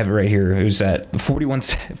have it right here. It was at 41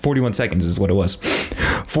 seconds is what it was.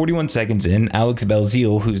 41 seconds in, Alex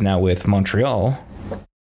Belzile, who's now with Montreal,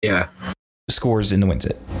 scores and wins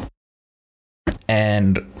it.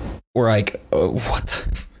 And we're like, oh, what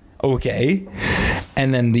the... Okay.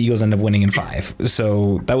 And then the Eagles end up winning in 5.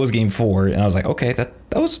 So that was game 4. And I was like, okay, that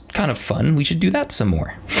was kind of fun. We should do that some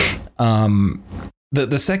more.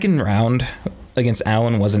 The second round against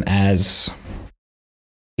Allen wasn't as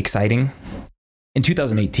exciting. In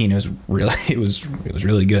 2018, it was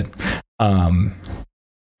really good.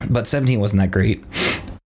 But 17 wasn't that great.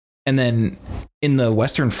 And then in the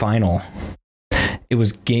Western Final, it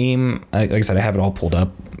was game, like I said, I have it all pulled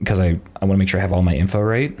up because I want to make sure I have all my info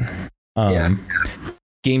right.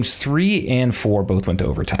 Games 3 and 4 both went to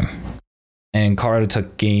overtime, and Colorado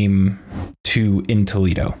took game 2 in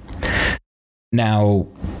Toledo. Now,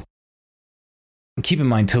 keep in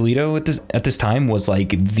mind, Toledo at this time was like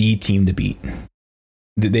the team to beat.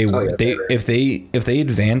 If they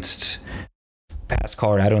advanced past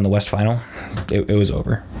Colorado in the West Final, it was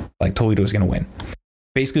over. Like Toledo was going to win.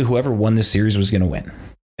 Basically, whoever won this series was going to win,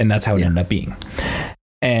 and that's how it ended up being.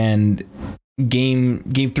 And game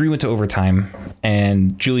 3 went to overtime,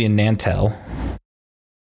 and Julian Nantel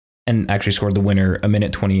and actually scored the winner a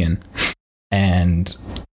minute 20 in. And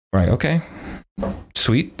we're like, okay,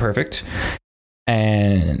 sweet, perfect.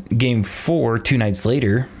 And game 4, 2 nights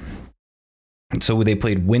later. So they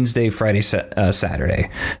played Wednesday, Friday, Saturday.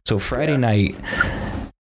 So Friday night,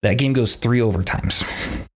 that game goes 3 overtimes.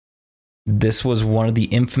 This was one of the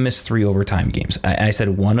infamous 3 overtime games. I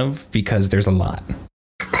said one of because there's a lot.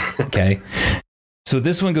 Okay. So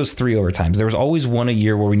this one goes 3 overtimes. There was always one a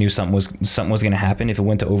year where we knew something was going to happen. If it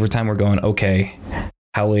went to overtime, we're going, okay,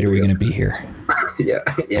 how late are we going to be here?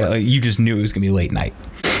 Yeah. You just knew it was going to be late night.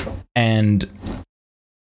 And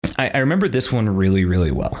I remember this one really,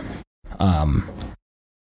 really well.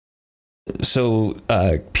 Casey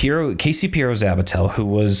Piero Zabatel, who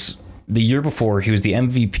was the year before, he was the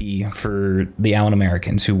MVP for the Allen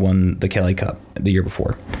Americans, who won the Kelly Cup the year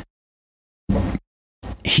before.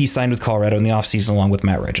 He signed with Colorado in the offseason along with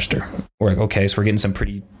Matt Register. We're like, okay, so we're getting some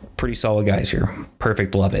pretty solid guys here.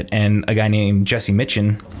 Perfect, love it. And a guy named Jesse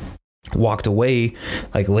Mitchin walked away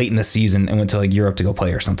like late in the season and went to like Europe to go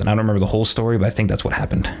play or something. I don't remember the whole story, but I think that's what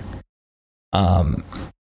happened.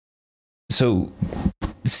 So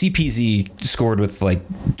CPZ scored with like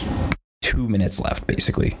 2 minutes left,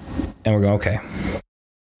 basically. And we're going, okay.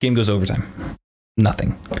 Game goes overtime.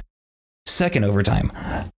 Nothing. Second overtime.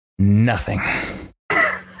 Nothing.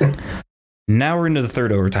 Now we're into the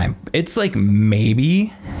third overtime. It's like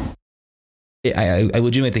maybe... I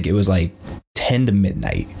legitimately think it was like 10 to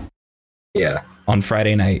midnight. Yeah. On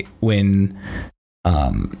Friday night when...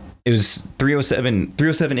 it was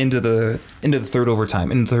 3:07 into the third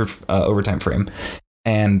overtime, in the third overtime frame.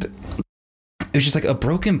 And it was just like a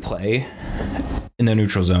broken play in the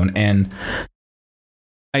neutral zone. And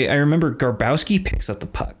I remember Garbowski picks up the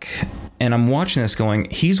puck. And I'm watching this going,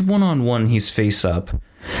 he's one-on-one, he's face up.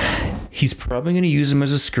 He's probably going to use him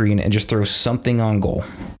as a screen and just throw something on goal.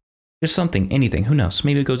 Just something, anything. Who knows?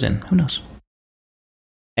 Maybe it goes in. Who knows?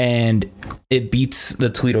 And it beats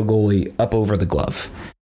the Toledo goalie up over the glove.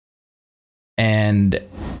 And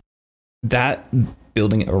that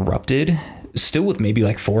building erupted, still with maybe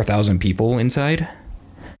like 4,000 people inside.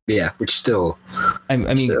 Yeah, which still. I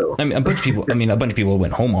mean, a bunch of people. A bunch of people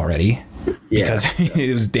went home already because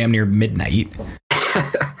it was damn near midnight,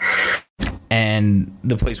 and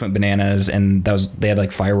the place went bananas. And they had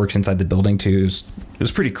like fireworks inside the building too. It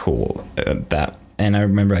was pretty cool. And I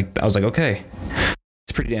remember I was like, okay.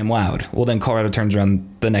 It's pretty damn loud. Well, then Colorado turns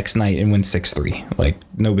around the next night and wins 6-3. Like,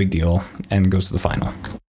 no big deal, and goes to the final.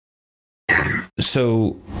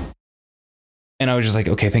 So, and I was just like,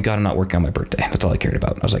 okay, thank God I'm not working on my birthday. That's all I cared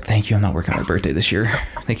about. I was like, thank you, I'm not working on my birthday this year.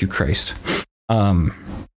 Thank you, Christ. And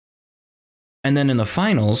then in the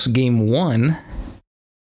finals, game 1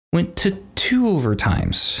 went to 2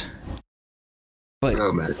 overtimes. But,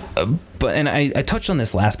 and I touched on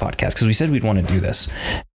this last podcast because we said we'd want to do this.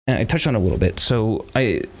 And I touched on it a little bit. So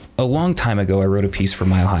a long time ago, I wrote a piece for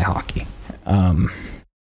Mile High Hockey.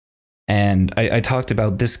 And I talked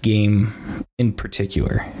about this game in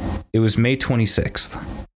particular. It was May 26th,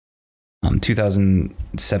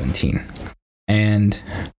 2017. And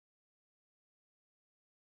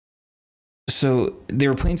so they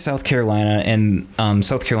were playing South Carolina, and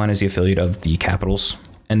South Carolina is the affiliate of the Capitals.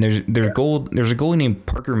 And there's a goalie named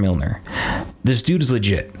Parker Milner. This dude is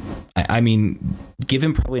legit. I mean, give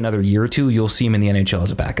him probably another year or two, you'll see him in the NHL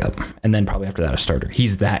as a backup. And then probably after that, a starter.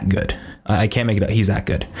 He's that good. I can't make it up. He's that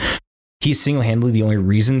good. He's single-handedly the only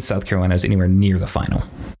reason South Carolina is anywhere near the final.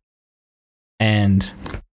 And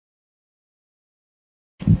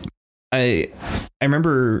I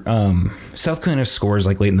remember South Carolina scores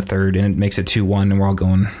like late in the third, and it makes it 2-1, and we're all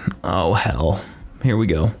going, oh, hell. Here we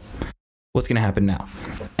go. What's going to happen now?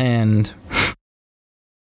 And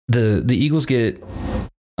the Eagles get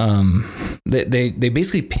they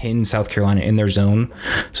basically pin South Carolina in their zone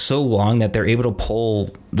so long that they're able to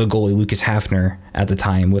pull the goalie Lucas Hafner at the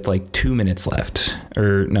time with like 2 minutes left,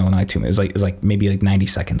 or no, not 2 minutes. It was like maybe like 90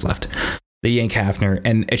 seconds left. They yank Hafner,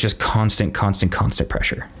 and it's just constant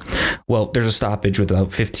pressure. Well, there's a stoppage with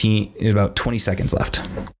about 20 seconds left,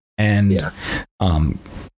 and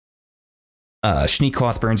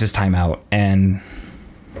Schneekloth burns his timeout, and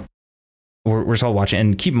we're just all watching.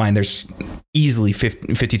 And keep in mind, there's easily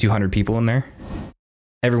 5,200 people in there.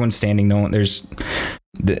 Everyone's standing. There's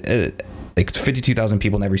like 52,000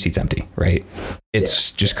 people, and every seat's empty. Right?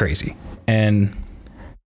 It's just crazy. And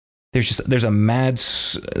there's a mad.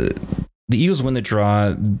 The Eagles win the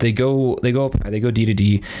draw. They go up high. They go D to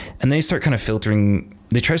D, and they start kind of filtering.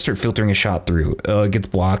 They try to start filtering a shot through. It gets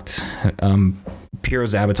blocked. Piero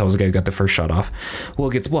Zabatel was the guy who got the first shot off. Well,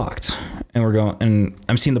 it gets blocked, and we're going. And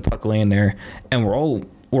I'm seeing the puck laying there, and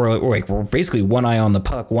we're basically one eye on the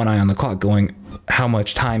puck, one eye on the clock, going, how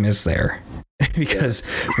much time is there? Because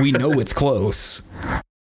we know it's close.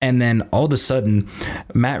 And then all of a sudden,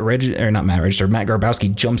 Matt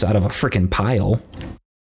Grabowski jumps out of a freaking pile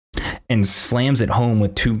and slams it home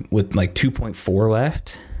with 2.4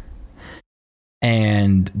 left,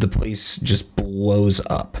 and the place just blows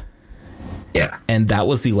up. Yeah. And that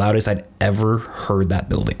was the loudest I'd ever heard that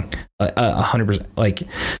building. 100%. Like,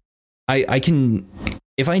 I can,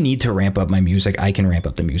 if I need to ramp up my music, I can ramp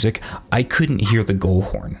up the music. I couldn't hear the goal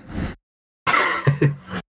horn.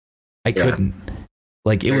 I couldn't.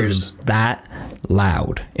 Like, it was that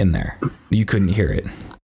loud in there. You couldn't hear it.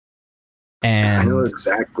 And I know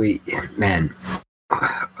exactly, man.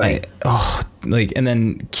 and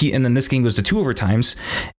then this game goes to 2 overtimes,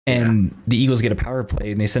 and the Eagles get a power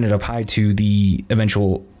play, and they send it up high to the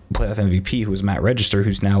eventual playoff MVP, who was Matt Register,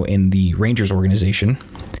 who's now in the Rangers organization.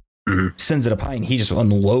 Mm-hmm. Sends it up high, and he just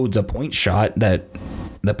unloads a point shot that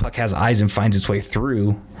the puck has eyes and finds its way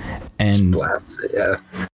through, and blasts it, yeah.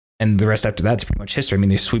 And the rest after that's pretty much history. I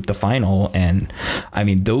mean, they sweep the final, and I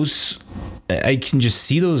mean, those, I can just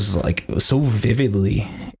see those like so vividly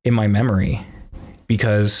in my memory,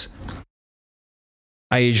 because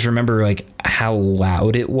I just remember like how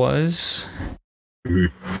loud it was.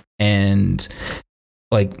 Mm-hmm. And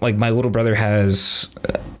like my little brother has,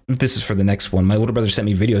 this is for the next one. My little brother sent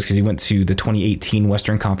me videos because he went to the 2018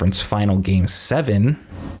 Western Conference Final Game 7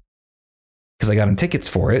 because I got him tickets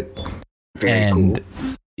for it. Very cool.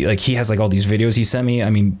 Like, he has like all these videos he sent me. I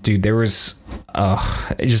mean, dude, there was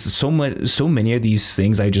just so many of these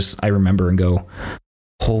things I remember and go,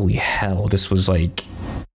 holy hell, this was like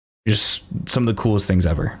just some of the coolest things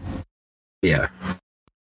ever. Yeah.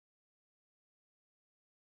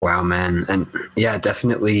 Wow, man. And yeah,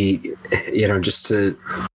 definitely, you know, just to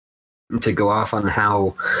go off on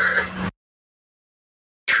how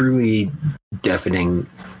truly deafening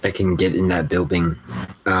it can get in that building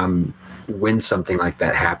when something like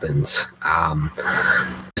that happens,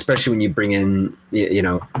 especially when you bring in,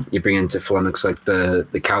 you bring into phonemics like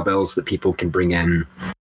the cowbells that people can bring in,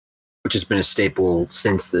 which has been a staple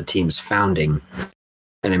since the team's founding.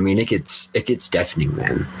 And I mean, it gets deafening,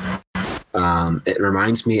 man. It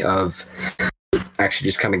reminds me of, actually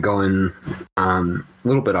just kind of going a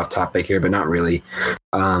little bit off topic here, but not really.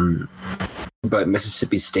 But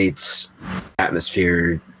Mississippi State's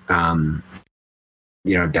atmosphere, down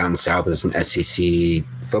south is an SEC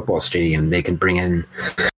football stadium. They can bring in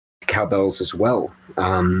cowbells as well.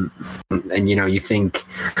 And, you think,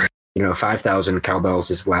 5,000 cowbells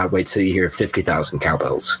is loud. Wait till you hear 50,000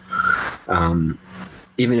 cowbells.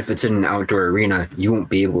 Even if it's in an outdoor arena, you won't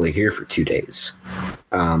be able to hear for 2 days.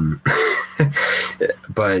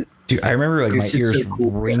 But dude, I remember like my ears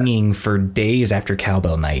ringing for days after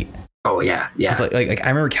cowbell night. Oh yeah. Like I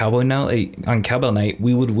remember cowbell night. Like, on cowbell night,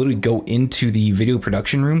 we would literally go into the video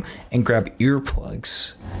production room and grab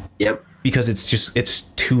earplugs. Yep. Because it's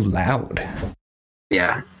too loud.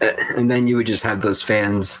 Yeah, and then you would just have those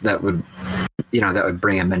fans that would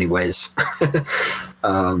bring them anyways.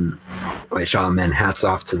 Which, man, hats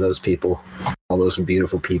off to those people, all those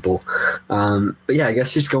beautiful people. But yeah, I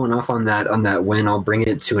guess just going off on that win, I'll bring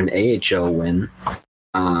it to an AHL win.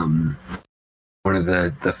 One of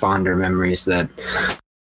the fonder memories that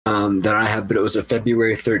I have, but it was a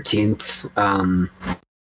February 13th.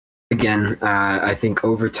 Again, I think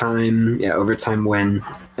overtime win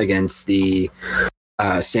against the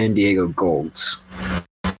San Diego Golds.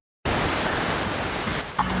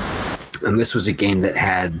 And this was a game that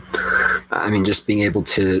had, just being able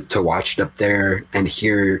to watch it up there and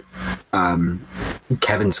hear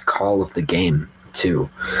Kevin's call of the game too,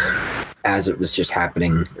 as it was just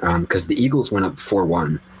happening, because the Eagles went up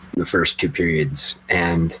 4-1 the first 2 periods,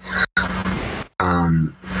 and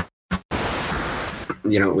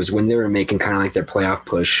it was when they were making kind of like their playoff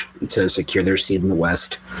push to secure their seed in the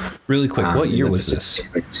West. Really quick, what year was this?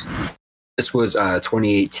 This was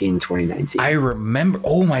 2018, 2019. I remember.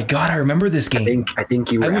 Oh my God, I remember this game. I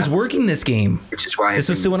think you were. I was working this game, which is why this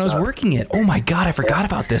was still when I was working it. Oh my God, I forgot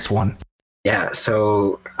about this one. Yeah,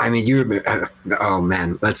 so you remember? Oh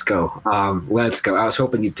man, let's go. Let's go. I was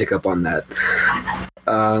hoping you'd pick up on that.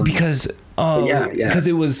 Because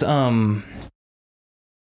it was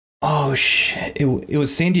oh shit, it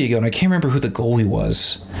was San Diego, and I can't remember who the goalie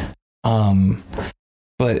was.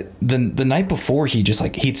 But the night before, he'd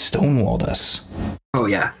stonewalled us. Oh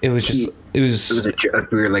yeah, it was a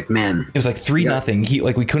joke. We were like, man, it was like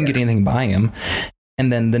 3-0. We couldn't get anything by him.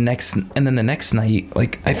 And then the next night,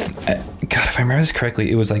 like God, if I remember this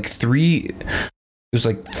correctly, it was like 3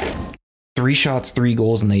 shots, 3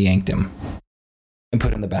 goals, and they yanked him and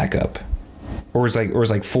put in the backup. Or it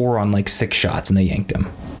was like 4 on like 6 shots, and they yanked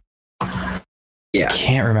him. Yeah, I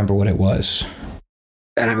can't remember what it was.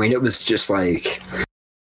 And it was just like,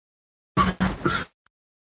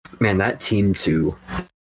 man, that team too.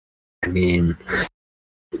 I mean,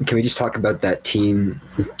 can we just talk about that team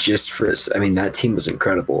just for us? I mean, that team was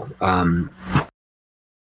incredible. I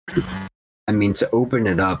mean, to open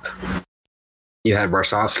it up, you had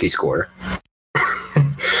Varsovsky score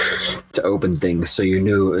to open things. So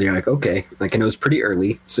you're like, okay, like, and it was pretty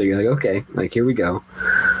early. So you're like, okay, like, here we go.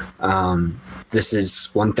 This is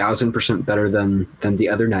 1000% better than the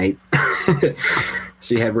other night.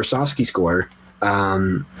 So you had Varsovsky score.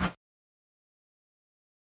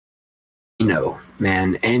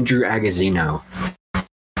 Man, Andrew Agozzino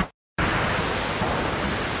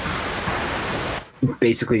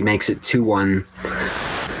basically makes it 2-1.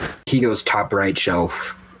 He goes top right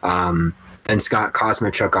shelf. And Scott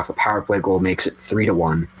Kosmachuk off a power play goal makes it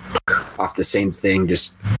 3-1 off the same thing,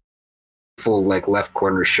 just full like left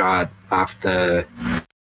corner shot off the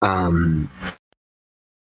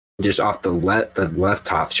just off the left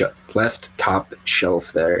top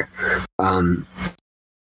shelf there.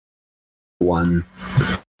 One.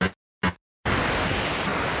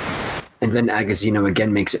 And then Agozzino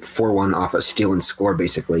again makes it 4-1 off a steal and score,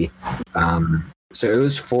 basically. So it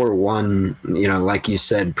was 4-1, like you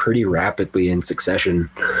said, pretty rapidly in succession.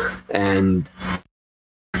 And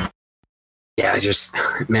yeah, just,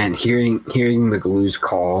 man, hearing McAloo's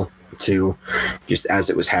call too, just as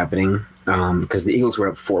it was happening, because the Eagles were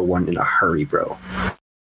up 4-1 in a hurry, bro.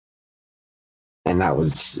 And that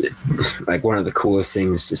was like one of the coolest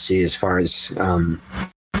things to see as far as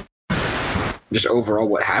just overall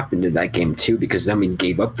what happened in that game too, because then we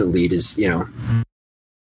gave up the lead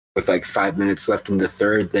with like 5 minutes left in the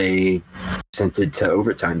third, they sent it to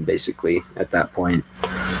overtime basically at that point.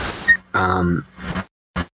 And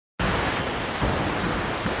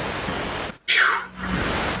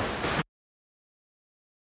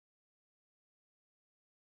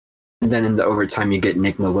then in the overtime you get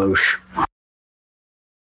Nick Milosh,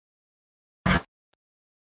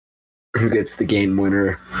 who gets the game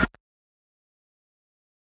winner.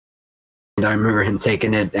 And I remember him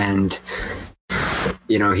taking it, and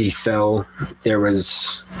he fell. There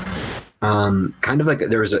was kind of like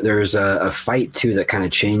there was a fight too that kind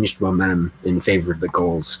of changed momentum in favor of the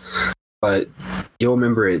Gulls. But you'll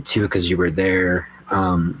remember it too because you were there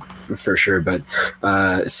for sure. But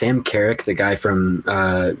Sam Carrick, the guy from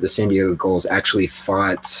the San Diego Gulls, actually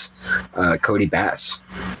fought Cody Bass,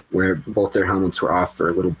 where both their helmets were off for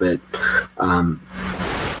a little bit. I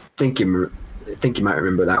think you might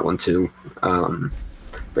remember that one too.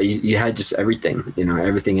 But you had just everything,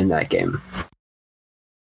 everything in that game.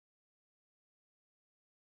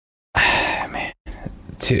 Man,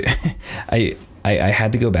 I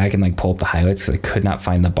had to go back and like pull up the highlights because I could not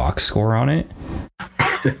find the box score on it.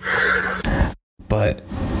 But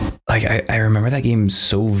like I remember that game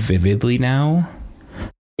so vividly now.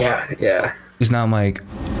 Yeah. Because now I'm like,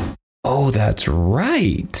 oh, that's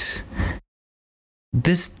right.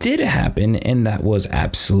 This did happen, and that was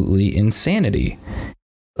absolutely insanity.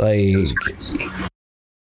 Like, It was crazy.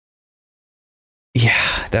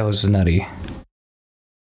 Yeah, that was nutty.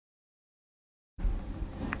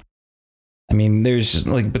 I mean, there's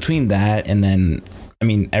like between that and then, I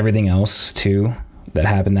mean, everything else too that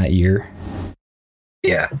happened that year.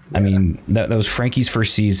 Yeah. I mean, that was Frankie's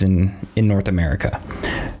first season in North America.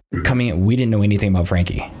 Mm-hmm. Coming in, we didn't know anything about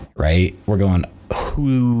Frankie, right? We're going,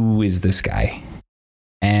 who is this guy?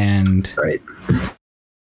 And right.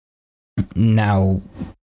 Now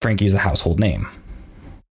Frankie's a household name.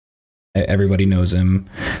 Everybody knows him.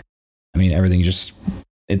 I mean, everything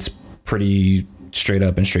it's pretty straight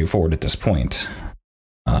up and straightforward at this point.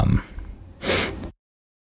 Yeah,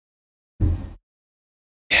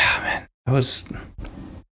 man, I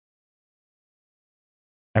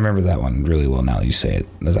remember that one really well now that you say it.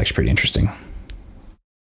 That's actually pretty interesting.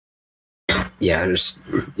 Yeah, just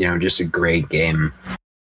a great game.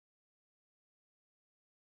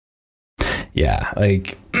 Yeah,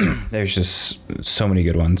 like there's just so many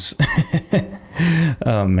good ones.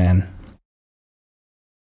 Oh man.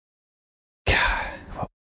 God.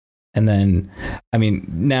 And then, I mean,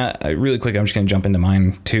 now really quick, I'm just going to jump into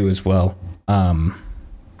mine too as well.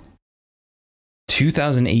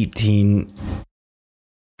 2018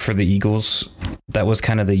 for the Eagles, that was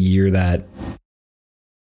kind of the year that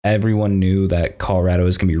everyone knew that Colorado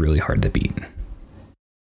was going to be really hard to beat.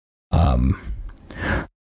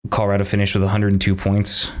 Colorado finished with 102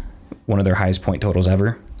 points, one of their highest point totals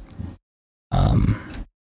ever.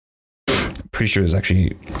 Pretty sure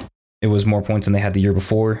it was more points than they had the year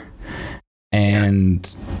before. And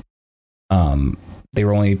they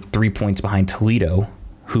were only 3 points behind Toledo,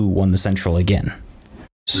 who won the Central again.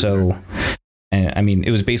 So, and I mean,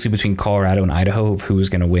 it was basically between Colorado and Idaho of who was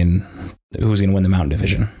going to win the Mountain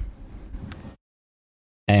Division.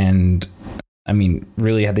 And I mean,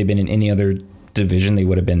 really, had they been in any other division, they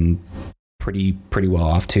would have been pretty well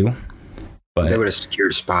off too. But they would have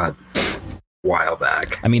secured a spot a while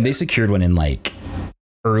back. I mean, they secured one in like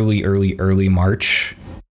early March,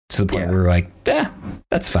 to the point where we're like,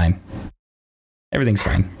 that's fine. Everything's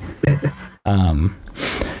fine.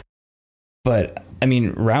 But I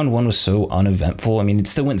mean, round 1 was so uneventful. I mean, it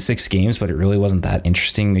still went 6 games, but it really wasn't that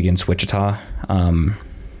interesting against Wichita.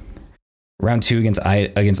 Round 2 against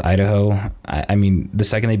Idaho. I mean, the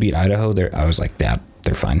second they beat Idaho, I was like,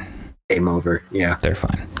 they're fine. Game over. Yeah, they're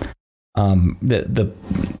fine.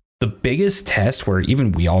 The biggest test where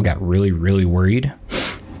even we all got really worried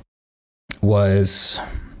was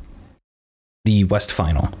the West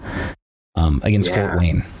Final against Fort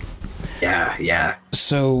Wayne. Yeah.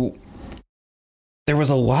 So there was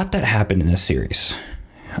a lot that happened in this series.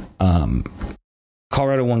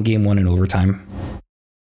 Colorado won game 1 in overtime.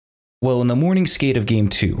 Well, in the morning skate of game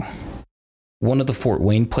 2, one of the Fort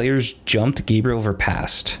Wayne players jumped Gabriel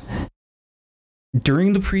Verpast.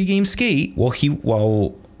 During the pregame skate, while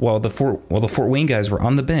the Fort Wayne guys were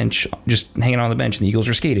on the bench, just hanging on the bench, and the Eagles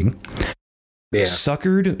were skating,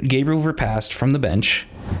 suckered Gabriel Verpast from the bench,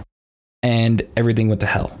 and everything went to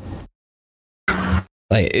hell.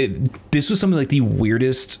 This was some of like the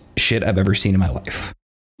weirdest shit I've ever seen in my life.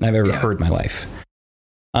 I've ever heard in my life.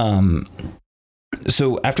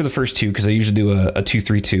 So after the first 2, because I usually do a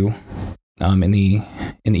 2-3-2 in the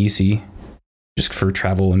EC, just for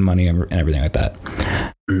travel and money and everything like that.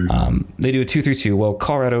 They do a 2-3-2. Well,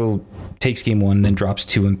 Colorado takes game 1, then drops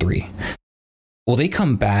 2 and 3. Well, they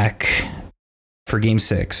come back for game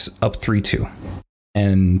 6 up 3-2,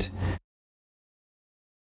 and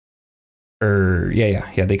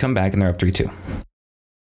they come back and they're up 3-2,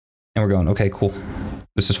 and we're going, okay, cool,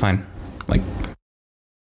 this is fine, like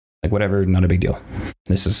whatever, not a big deal.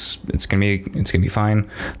 It's gonna be fine.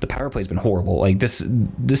 The power play's been horrible. Like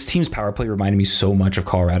this team's power play reminded me so much of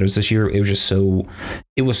Colorado's this year. It was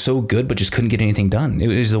so good, but just couldn't get anything done. It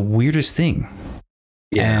was the weirdest thing.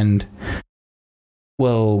 And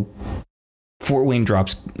well, Fort Wayne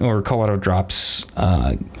Colorado drops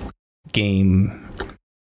game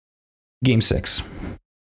 6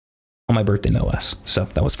 on my birthday, no less. So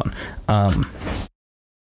that was fun.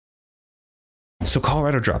 So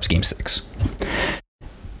Colorado drops game 6,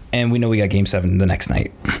 and we know we got game 7 the next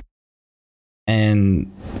night.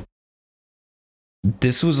 And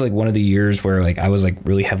this was like one of the years where like I was like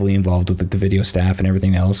really heavily involved with like the video staff and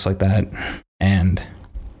everything else like that. And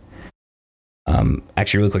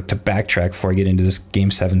actually, really quick to backtrack before I get into this game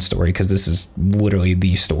 7 story, because this is literally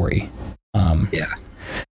the story.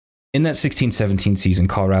 In that 16-17 season,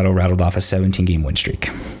 Colorado rattled off a 17-game win streak.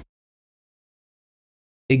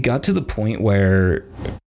 It got to the point where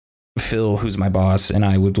Phil, who's my boss, and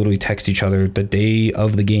I would literally text each other the day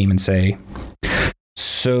of the game and say,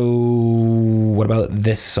 so what about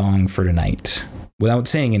this song for tonight? Without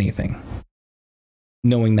saying anything,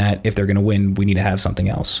 knowing that if they're going to win, we need to have something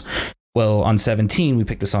else. Well, on 17, we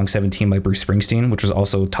picked the song 17 by Bruce Springsteen, which was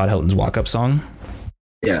also Todd Helton's walk-up song.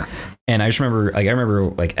 Yeah. And I just remember,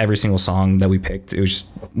 every single song that we picked, it was just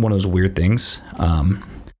one of those weird things.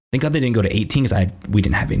 Thank God they didn't go to 18, because we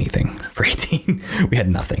didn't have anything for 18. We had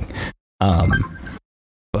nothing.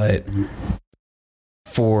 But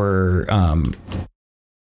for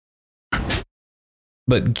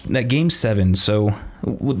but that game 7, so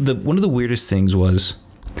one of the weirdest things was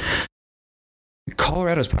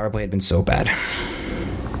Colorado's power play had been so bad.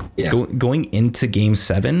 Yeah. Going into game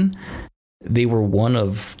 7, they were 1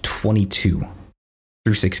 of 22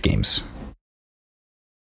 through 6 games.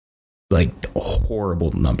 Like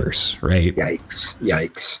horrible numbers, right?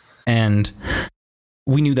 Yikes. And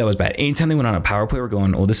we knew that was bad. Anytime they went on a power play, we're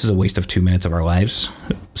going, oh, this is a waste of 2 minutes of our lives.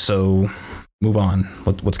 So move on.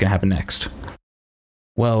 What's going to happen next?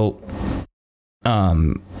 Well,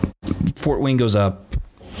 Fort Wayne goes up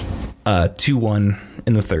 2-1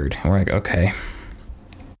 in the third. And we're like, okay.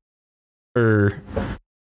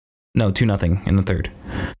 No, 2-0 in the third.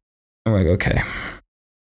 And we're like, okay.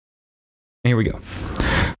 Here we go.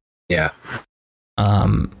 Yeah.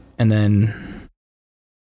 And then,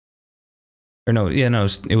 it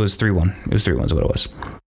was 3-1. It was 3-1 is what it was.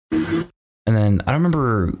 And then I don't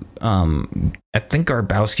remember. I think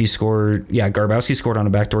Garbowski scored. Yeah, Garbowski scored on a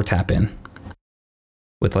backdoor tap in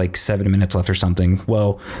with like 7 minutes left or something.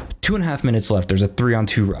 Well, 2.5 minutes left. There's a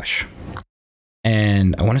 3-on-2 rush.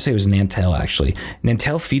 And I want to say it was Nantel, actually.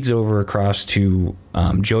 Nantel feeds it over across to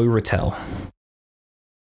Joey Rattel.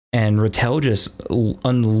 And Rattel just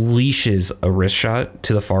unleashes a wrist shot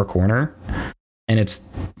to the far corner. And it's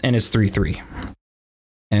 3-3.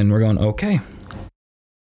 And we're going, okay.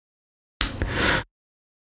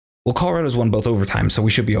 well, Colorado's won both overtime, so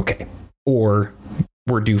we should be okay. Or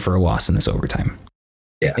we're due for a loss in this overtime.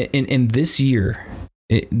 Yeah. In this year,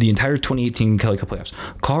 the entire 2018 Kelly Cup playoffs,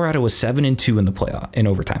 Colorado was 7-2 in the playoff in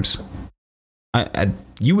overtimes.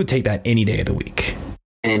 You would take that any day of the week.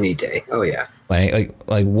 Any day. Oh yeah. Like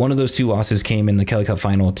one of those two losses came in the Kelly Cup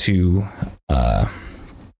final to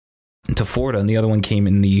Florida, and the other one came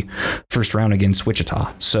in the first round against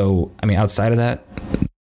Wichita. So, I mean, outside of that,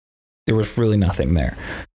 there was really nothing there.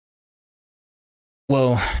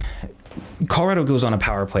 Well, Colorado goes on a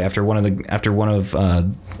power play after one of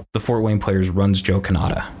the Fort Wayne players runs Joe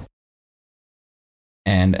Canada,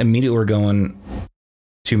 and immediately we're going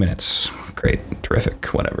 2 minutes. Great, terrific,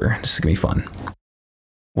 whatever. This is gonna be fun.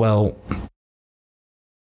 Well,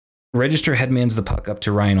 Register headmans the puck up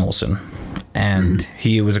to Ryan Olsen, and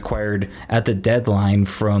he was acquired at the deadline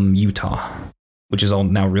from Utah, which is all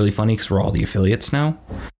now really funny because we're all the affiliates now.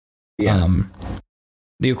 Yeah.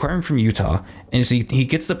 They acquire him from Utah, and so he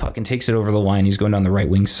gets the puck and takes it over the line. He's going down the right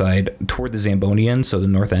wing side toward the Zamboni end, so the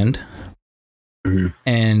north end. Mm-hmm.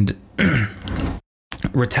 And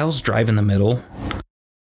Rattel's driving the middle,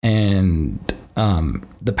 and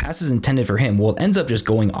the pass is intended for him. Well, it ends up just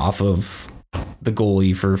going off of the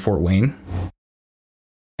goalie for Fort Wayne.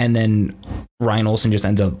 And then Ryan Olsen just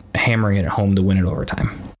ends up hammering it home to win it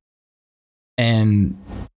overtime. And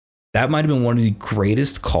that might have been one of the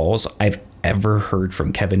greatest calls I've ever heard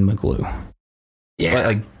from Kevin McGlue. Yeah.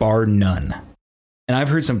 Like bar none. And I've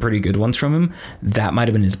heard some pretty good ones from him. That might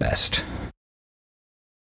have been his best.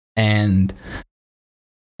 And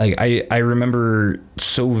like I remember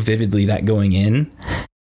so vividly that going in,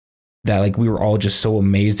 that like we were all just so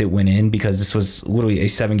amazed it went in, because this was literally a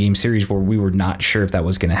 7-game series where we were not sure if that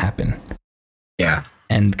was going to happen. Yeah.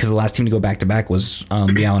 And because the last team to go back to back was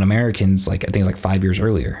the Allen Americans, like I think it was like 5 years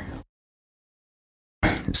earlier.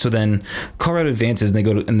 So then Colorado advances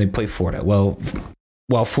and they play Florida. Well,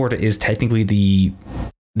 while Florida is technically the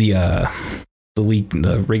league,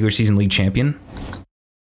 the regular season league champion,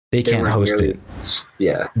 they can't host it.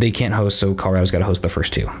 Yeah. They can't host, so Colorado's got to host the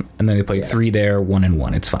first two. And then they play 3 there,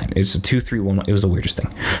 1-1. It's fine. It's a 2-3-1. It was the weirdest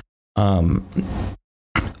thing.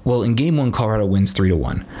 Well, in game 1, Colorado wins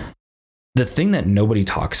 3-1. The thing that nobody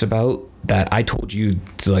talks about that I told you,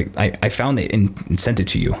 like I found it and sent it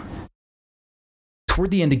to you.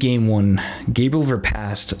 Toward the end of game 1, Gabriel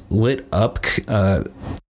Verpast lit up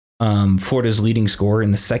Florida's leading scorer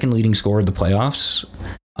and the second leading scorer of the playoffs,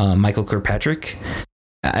 Michael Kirkpatrick.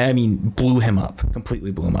 I mean,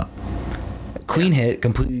 completely blew him up. Clean hit,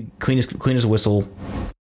 completely clean as a whistle,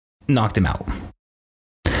 knocked him out.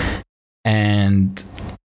 And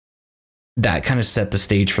that kind of set the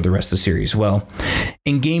stage for the rest of the series. Well,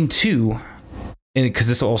 in game 2, because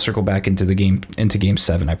this will all circle back into game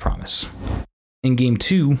 7, I promise. In game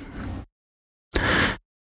 2,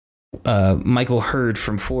 Michael Hurd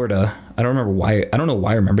from Florida. I don't know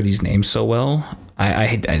why I remember these names so well.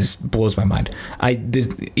 I just blows my mind.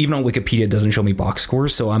 Even on Wikipedia, it doesn't show me box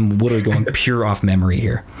scores, so I'm literally going pure off memory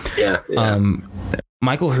here. Yeah.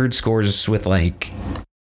 Michael Hurd scores with like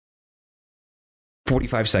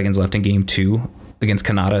 45 seconds left in game 2 against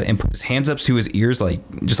Canada, and puts his hands up to his ears, like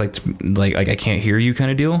I can't hear you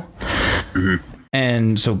kind of deal. Mm-hmm.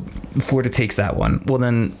 And so Florida takes that one. Well,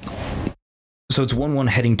 then, so it's 1-1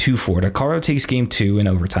 heading to Florida. Colorado takes game 2 in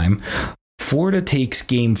overtime. Florida takes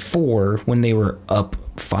game 4 when they were up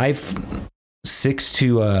 5-6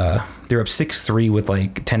 to they're up 6-3 with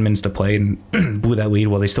like 10 minutes to play, and blew that lead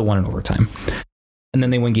while they still won in overtime. And then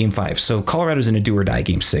they win game 5. So Colorado's in a do or die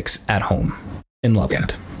game 6 at home in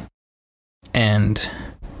Loveland. Yeah. And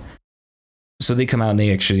so they come out and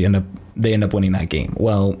they actually end up winning that game.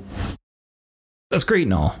 Well, that's great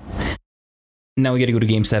and all. Now we got to go to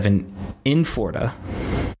game 7 in Florida.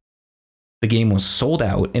 The game was sold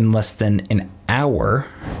out in less than an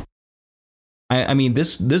hour. I mean,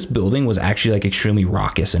 this building was actually like extremely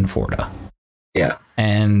raucous in Florida. Yeah.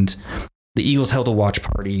 And the Eagles held a watch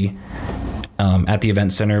party at the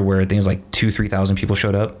event center where I think it was like 2,000-3,000 people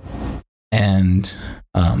showed up. And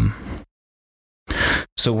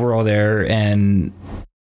so we're all there, and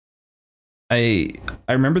I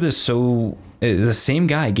remember this. So the same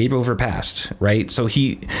guy, Gabriel Verpast, right? So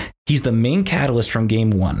he's the main catalyst from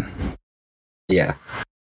game 1. Yeah.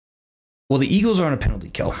 Well, the Eagles are on a penalty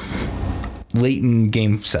kill late in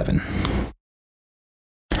game 7.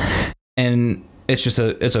 And it's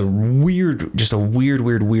a weird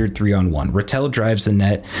 3-on-1. Rattel drives the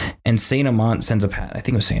net, and Saint Amant sends a pass. I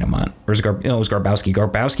think it was Saint Amant. Or it was Garbowski.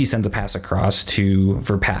 Garbowski sends a pass across to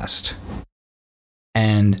Verpast.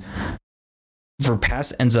 And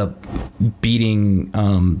Verpast ends up beating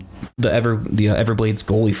the Everblades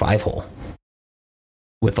goalie 5-hole.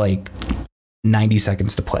 with like 90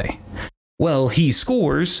 seconds to play. Well, he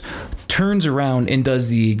scores, turns around and does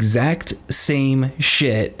the exact same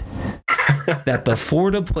shit that the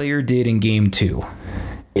Florida player did in game 2.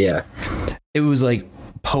 Yeah. It was like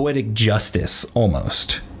poetic justice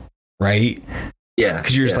almost, right? Yeah.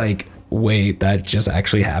 Because you're just like, wait, that just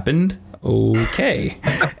actually happened? Okay.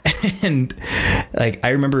 And like I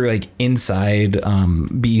remember like inside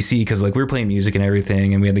BEC, because like we were playing music and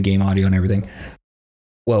everything and we had the game audio and everything.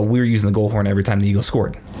 Well, we were using the goal horn every time the Eagles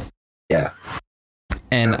scored. Yeah.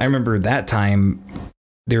 And I remember that time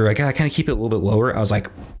they were like, kind of keep it a little bit lower. I was like,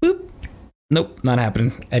 boop. Nope, not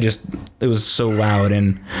happening. It was so loud.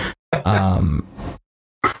 And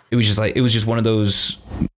it was just one of those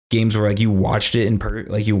games where like you watched it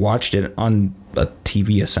you watched it on a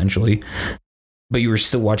TV essentially, but you were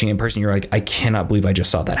still watching it in person. You're like, I cannot believe I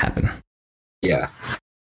just saw that happen. Yeah.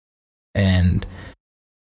 And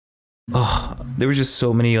there was just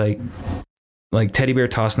so many like teddy bear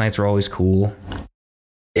toss nights were always cool.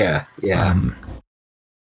 Yeah. Yeah.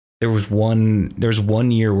 There was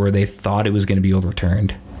one year where they thought it was going to be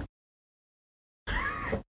overturned.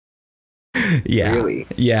 Yeah. Really?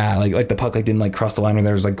 Yeah, like the puck didn't cross the line, or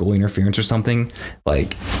there was goal interference or something.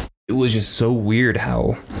 Like it was just so weird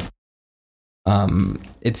how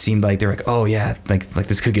it seemed like they're like, oh yeah, like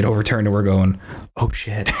this could get overturned, and we're going, oh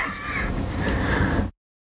shit.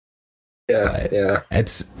 Yeah. But yeah.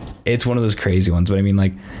 It's one of those crazy ones. But I mean,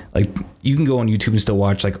 like you can go on YouTube and still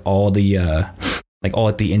watch all the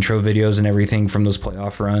the intro videos and everything from those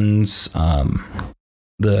playoff runs.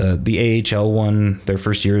 The AHL one, their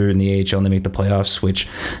first year in the AHL, and they make the playoffs, which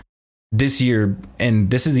this year,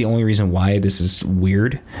 and this is the only reason why this is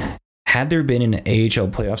weird. Had there been an AHL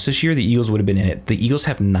playoffs this year, the Eagles would have been in it. The Eagles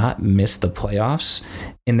have not missed the playoffs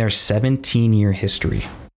in their 17-year history.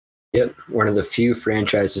 Yep. One of the few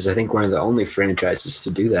franchises, I think one of the only franchises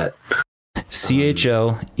to do that.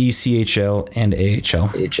 CHL, ECHL, and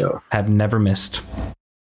AHL have never missed.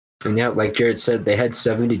 And yeah, like Jared said, they had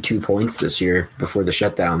 72 points this year before the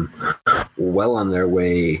shutdown, well on their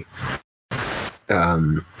way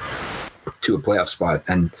to a playoff spot.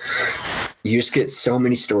 And you just get so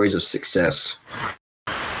many stories of success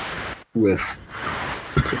with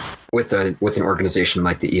an organization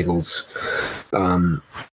like the Eagles.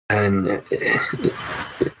 And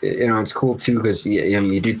it's cool too, because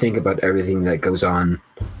you do think about everything that goes on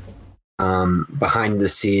behind the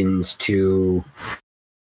scenes to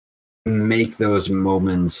make those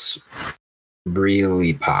moments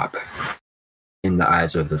really pop in the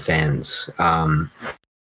eyes of the fans.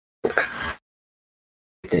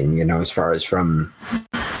 As far as from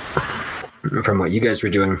what you guys were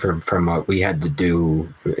doing, from what we had to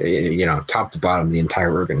do, top to bottom, the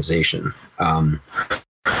entire organization. I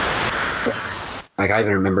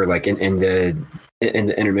even remember in the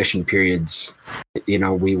intermission periods,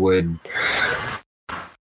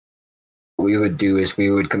 we would do is we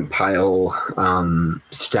would compile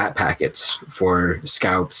stat packets for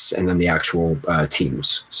scouts and then the actual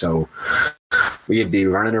teams. So we'd be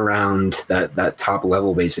running around that top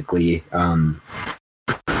level, basically, going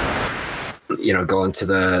to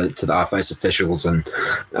the off-ice officials and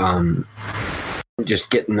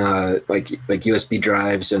just getting like USB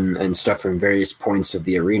drives and stuff from various points of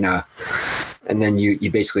the arena. And then you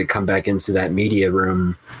basically come back into that media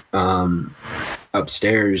room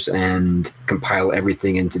upstairs and compile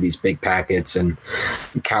everything into these big packets. And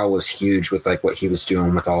Cal was huge with what he was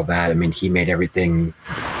doing with all that. I mean, he made everything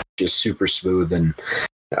just super smooth. And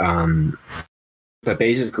but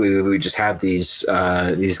basically we just have these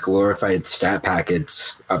glorified stat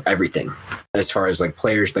packets of everything, as far as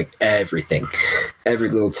players, everything, every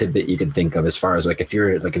little tidbit you could think of, as far as if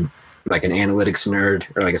you're an analytics nerd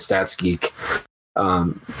or a stats geek.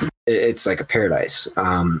 It's like a paradise.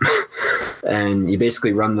 And you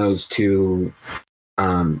basically run those to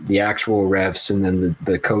the actual refs, and then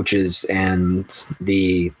the coaches and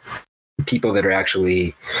the people that are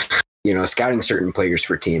actually, scouting certain players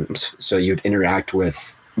for teams. So you'd interact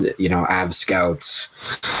with, AV scouts,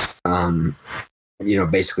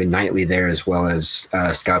 basically nightly there, as well as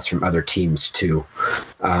scouts from other teams too,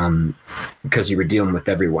 because you were dealing with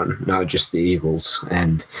everyone, not just the Eagles.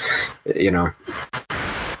 And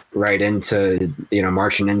right into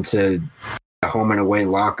marching into home and away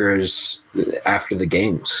lockers after the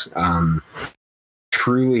games.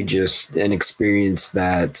 Truly just an experience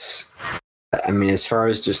that, I mean, as far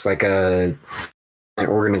as just an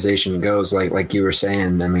organization goes, like you were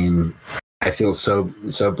saying, I mean, I feel so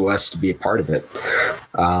blessed to be a part of it.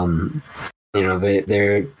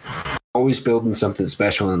 They're always building something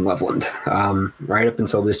special in Loveland, right up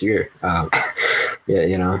until this year.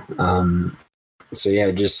 So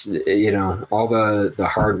yeah, just all the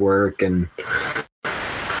hard work and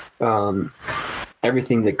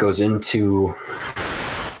everything that goes into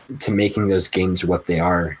making those games what they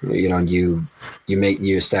are. You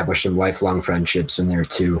establish some lifelong friendships in there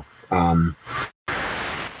too.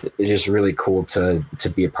 It's just really cool to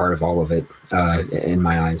be a part of all of it in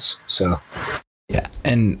my eyes. So yeah,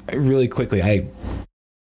 and really quickly, I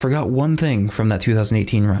forgot one thing from that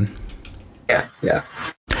 2018 run. Yeah.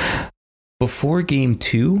 Before game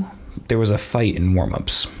 2, there was a fight in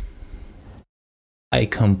warm-ups. I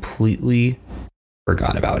completely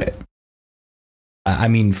forgot about it. I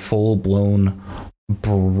mean, full-blown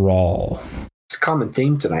brawl. It's a common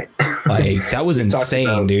theme tonight. Like, that was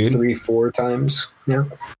insane, dude. 3-4 times. Yeah.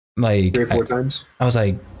 Like 3 or 4 times. I was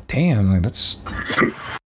like, damn, like that's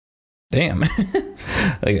damn.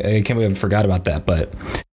 Like, I can't believe I forgot about that. But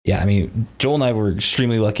yeah, I mean, Joel and I were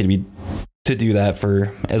extremely lucky to do that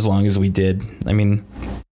for as long as we did. I mean,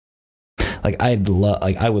 like I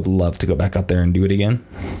would love to go back up there and do it again.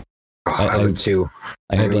 I would too.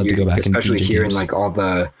 I'd love to go back and especially hearing games. like all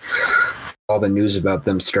the news about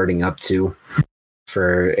them starting up too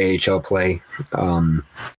for AHL play.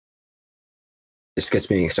 This gets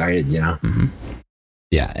me excited, Mm-hmm.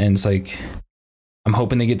 Yeah, and it's like I'm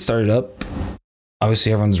hoping they get started up.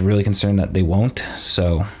 Obviously, everyone's really concerned that they won't.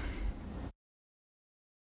 So,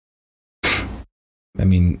 I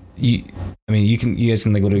mean, you guys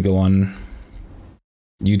can like literally go on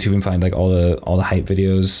YouTube and find like all the hype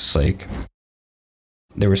videos. Like,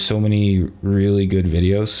 there were so many really good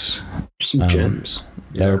videos, some gems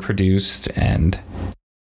that were produced, and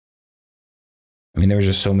I mean, there was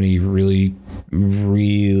just so many really,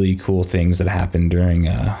 really cool things that happened during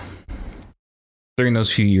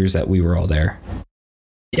those few years that we were all there.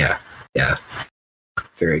 Yeah.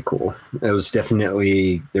 Very cool. There was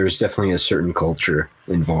definitely a certain culture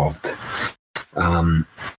involved. It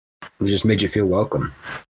just made you feel welcome.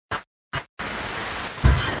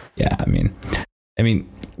 Yeah, I mean,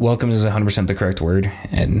 welcome is 100% the correct word,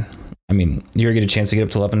 and I mean, you ever get a chance to get up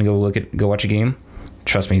to 11 and go watch a game?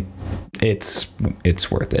 Trust me, it's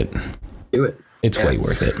worth it. Do it. It's way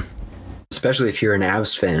worth it. Especially if you're an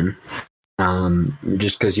Avs fan.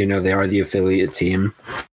 Just because they are the affiliate team.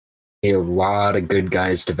 A lot of good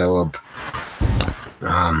guys develop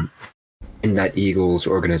in that Eagles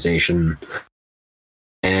organization,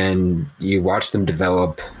 and you watch them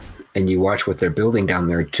develop, and you watch what they're building down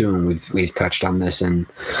there too. And we've touched on this in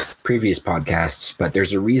previous podcasts, but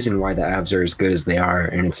there's a reason why the Avs are as good as they are,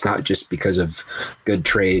 and it's not just because of good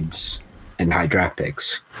trades and high draft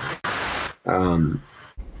picks. Our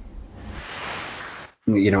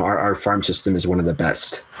farm system is one of the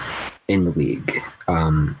best in the league.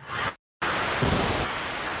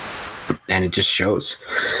 And it just shows,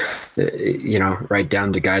 right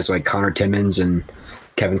down to guys like Connor Timmins and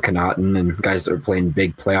Kevin Connaughton and guys that are playing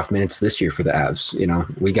big playoff minutes this year for the Avs.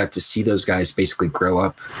 We got to see those guys basically grow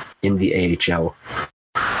up in the AHL,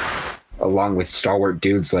 along with stalwart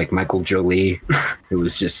dudes like Michael Jolie, who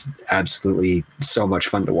was just absolutely so much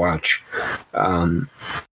fun to watch.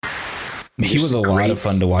 He was a lot of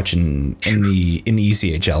fun to watch in the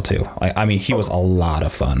ECHL too. I mean, he was a lot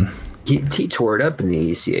of fun. He tore it up in the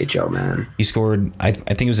ECHL, man. He scored. I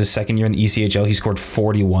think it was his second year in the ECHL. He scored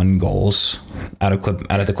 41 goals out of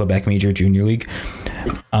the Quebec Major Junior League.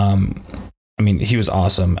 I mean, he was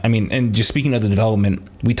awesome. I mean, and just speaking of the development,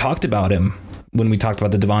 we talked about him when we talked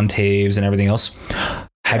about the Devon Taves and everything else.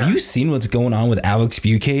 Have you seen what's going on with Alex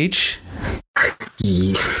Bucage?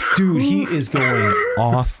 Dude, he is going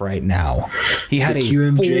off right now. He had a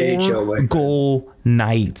 4-goal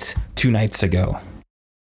night 2 nights ago.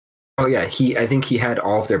 Oh yeah, I think he had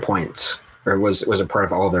all of their points, or was a part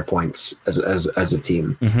of all of their points as a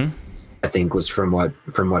team. Mm-hmm. I think was from what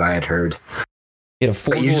I had heard. He had a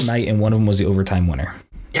 4-goal night, and one of them was the overtime winner.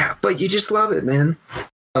 Yeah, but you just love it, man.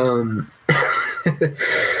 It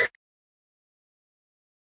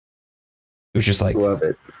was just like, love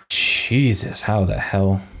it. Jesus, how the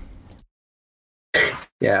hell?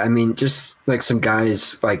 Yeah, I mean, just like some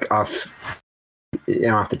guys like off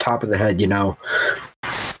the top of the head,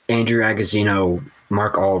 Andrew Agozzino,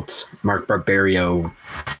 Mark Alt, Mark Barbario,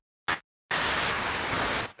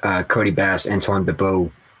 Cody Bass, Antoine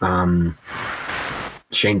Bibeau,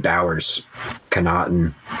 Shane Bowers,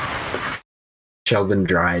 Connaughton, Sheldon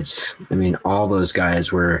Dries. I mean, all those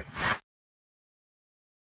guys were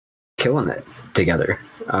killing it together.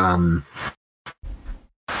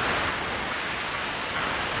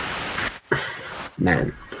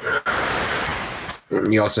 Man.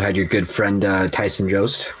 And you also had your good friend Tyson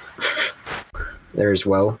Jost there as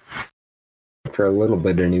well, for a little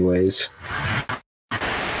bit anyways.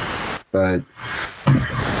 But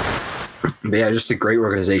But yeah, just a great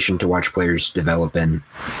organization to watch players develop in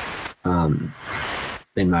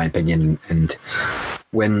my opinion. And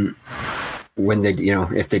when they,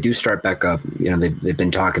 if they do start back up, they've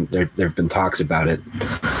been talking, there've been talks about it.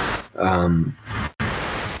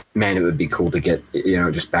 Man, it would be cool to get,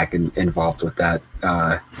 just back involved with that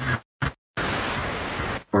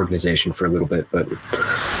organization for a little bit. But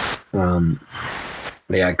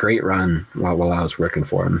yeah, great run while I was working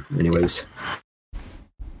for him anyways.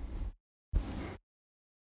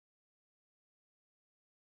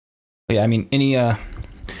 Yeah, I mean, any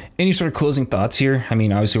sort of closing thoughts here? I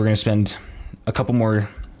mean, obviously we're going to spend a couple more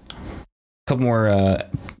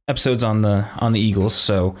episodes on the Eagles.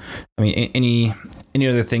 So, I mean, any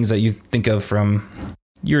other things that you think of from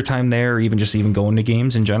your time there, or even going to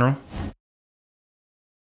games in general?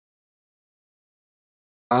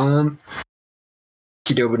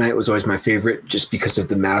 Qdoba night was always my favorite, just because of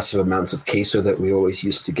the massive amounts of queso that we always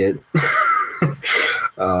used to get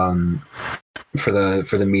for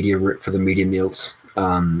the media meals.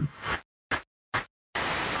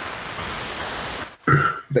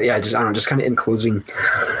 But yeah, just kind of in closing,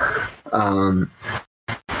 and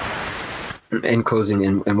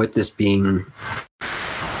with this being,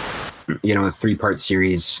 a 3-part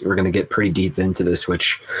series, we're going to get pretty deep into this,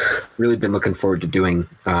 which really been looking forward to doing.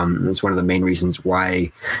 It's one of the main reasons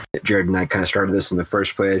why Jared and I kind of started this in the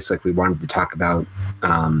first place. Like, we wanted to talk about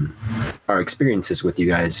our experiences with you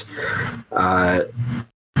guys.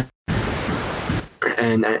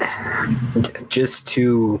 And just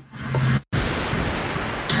to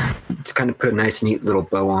kind of put a nice, neat little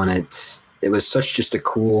bow on it, it was such just a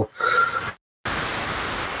cool,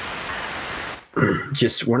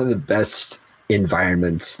 just one of the best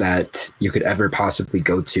environments that you could ever possibly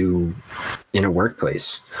go to in a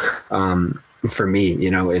workplace. For me,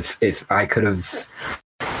 if I could have,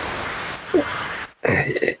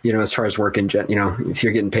 as far as work in if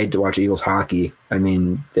you're getting paid to watch Eagles hockey, I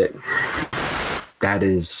mean, that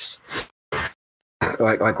is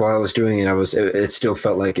like while I was doing it, it still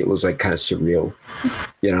felt like it was like kind of surreal,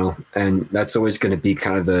 and that's always going to be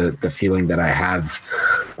kind of the feeling that I have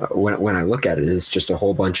when I look at it, is just a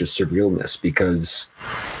whole bunch of surrealness, because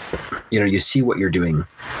you see what you're doing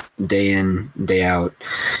day in, day out,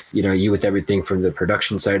 you with everything from the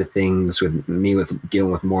production side of things, with me with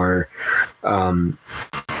dealing with more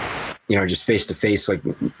just face to face, like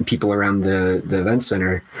people around the event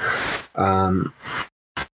center.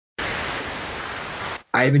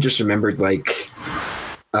 I even just remembered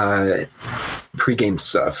pregame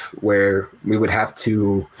stuff where we would have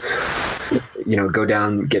to, go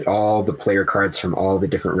down, get all the player cards from all the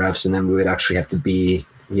different refs, and then we would actually have to be,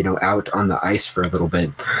 out on the ice for a little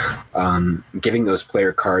bit, giving those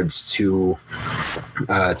player cards to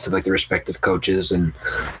like the respective coaches, and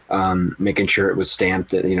making sure it was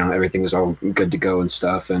stamped that, everything was all good to go and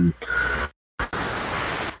stuff. And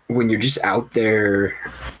when you're just out there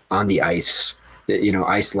on the ice,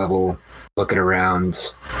 ice level, looking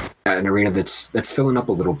around at an arena that's filling up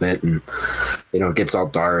a little bit, and it gets all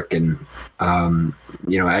dark, and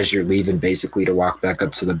as you're leaving basically to walk back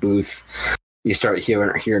up to the booth, you start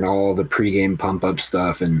hearing all the pregame pump up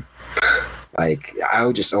stuff, and like I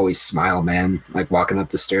would just always smile, man. Like walking up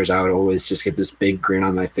the stairs, I would always just get this big grin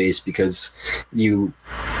on my face, because you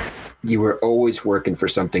were always working for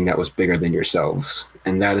something that was bigger than yourselves.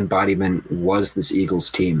 And that embodiment was this Eagles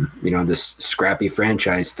team, this scrappy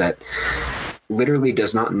franchise that literally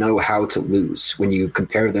does not know how to lose when you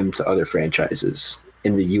compare them to other franchises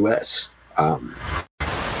in the U.S. And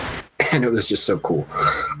it was just so cool.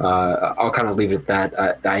 I'll kind of leave it at that.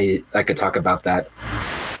 I could talk about that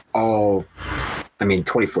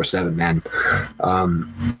 24/7, man.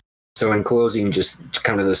 So in closing, just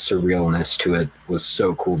kind of the surrealness to it was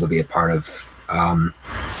so cool to be a part of.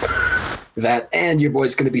 That, and your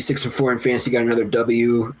boy's going to be 6-4 in fantasy, got another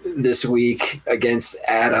W this week against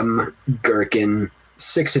Adam Gherkin,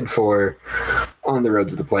 6-4 on the road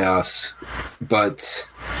to the playoffs, but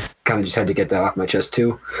kind of just had to get that off my chest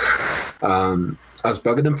too. I was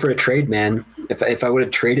bugging him for a trade, man. If I would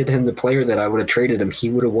have traded him the player that I would have traded him, he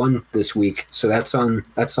would have won this week. So that's on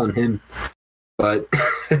him. But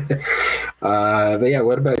but yeah,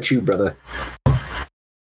 what about you, brother?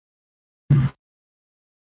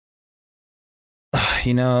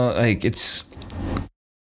 It's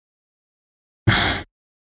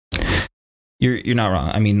you're not wrong.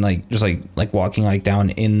 I mean, just walking down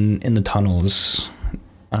in the tunnels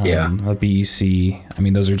of BEC. I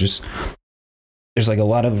mean, those are just, there's a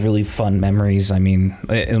lot of really fun memories. I mean,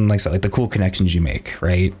 and the cool connections you make,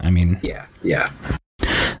 right? I mean, yeah.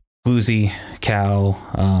 Boozy, Cal,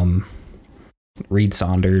 Reed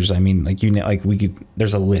Saunders. I mean, like, you know, like we could,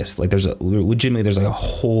 there's a list, like there's like a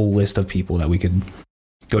whole list of people that we could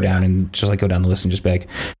go down and just like go down the list and just be like,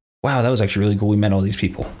 wow, that was actually really cool. We met all these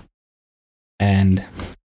people. And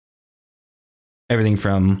everything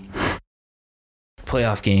from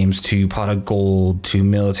playoff games to pot of gold to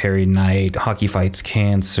military night, hockey fights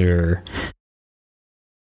cancer.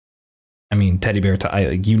 I mean, teddy bear,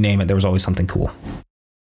 you name it, there was always something cool.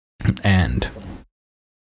 And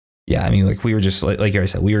yeah, I mean, like we were just like I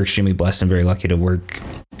said, we were extremely blessed and very lucky to work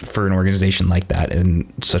for an organization like that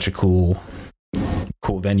and such a cool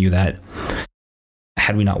venue that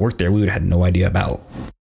had we not worked there, we would have had no idea about.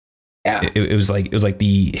 Yeah, it was like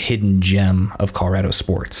the hidden gem of Colorado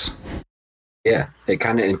sports. Yeah, it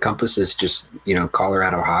kind of encompasses just, you know,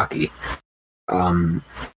 Colorado hockey.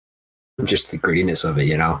 Just the grittiness of it,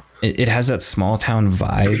 you know. It has that small town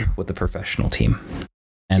vibe with the professional team.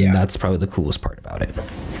 And that's probably the coolest part about it.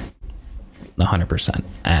 100%.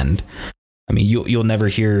 And I mean, you'll never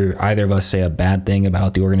hear either of us say a bad thing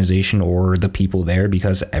about the organization or the people there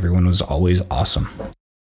because everyone was always awesome.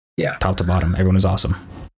 Yeah. Top to bottom, everyone was awesome.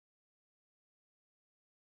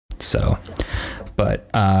 So, but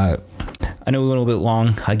I know we went a little bit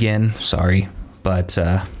long again, sorry, but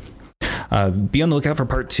be on the lookout for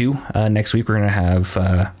part 2. Next week, we're going to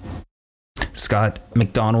have Scott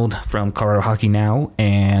McDonald from Colorado Hockey Now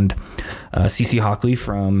and CC Hockley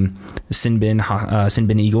from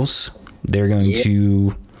Sinbin Eagles. They're going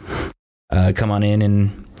to come on in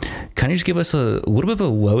and kind of just give us a little bit of a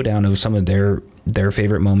lowdown of some of their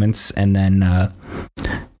favorite moments, and then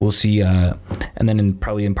we'll see. And then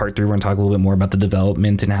probably in part 3, we're going to talk a little bit more about the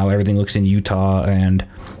development and how everything looks in Utah and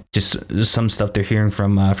just some stuff they're hearing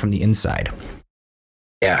from the inside.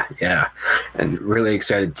 Yeah. And really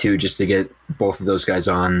excited too, just to get both of those guys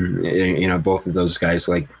on. You know, both of those guys,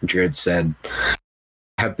 like Jared said,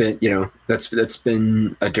 have been, you know, that's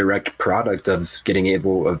been a direct product of being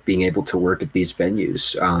able to work at these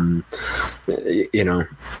venues. You know,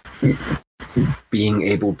 being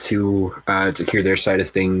able to hear their side of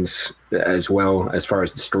things as well, as far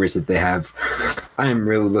as the stories that they have. I am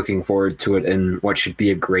really looking forward to it, and what should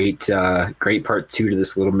be a great part 2 to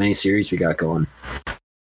this little mini series we got going.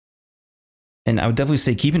 And I would definitely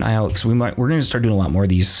say keep an eye out, because we're going to start doing a lot more of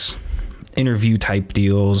these interview type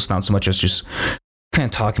deals, not so much as just kind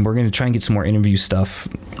of talking. We're going to try and get some more interview stuff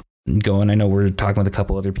going. I know we're talking with a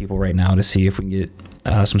couple other people right now to see if we can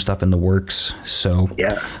get some stuff in the works. So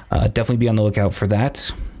definitely be on the lookout for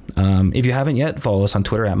that. If you haven't yet, follow us on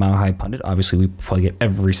Twitter at Mile High Pundit. Obviously, we plug it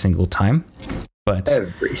every single time. But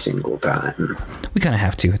every single time. We kind of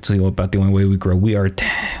have to. It's about the only way we grow. We are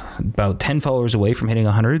about 10 followers away from hitting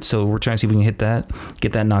 100, so we're trying to see if we can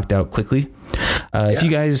get that knocked out quickly. If you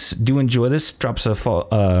guys do enjoy this, drop us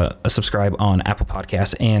a subscribe on Apple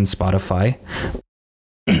Podcasts and Spotify.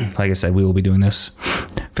 Like I said, we will be doing this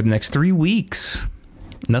for the next 3 weeks.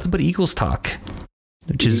 Nothing but Eagles talk,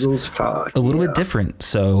 which is a little bit different.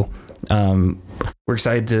 So we're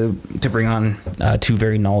excited to bring on 2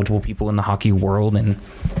 very knowledgeable people in the hockey world and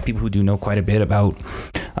people who do know quite a bit about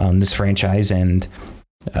this franchise and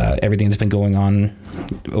everything that's been going on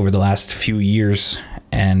over the last few years.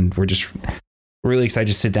 And we're really excited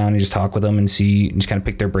to sit down and just talk with them and just kind of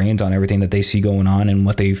pick their brains on everything that they see going on and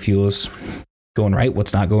what they feel is going right,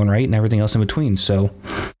 what's not going right, and everything else in between. So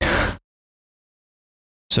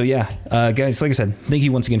yeah, guys, like I said, thank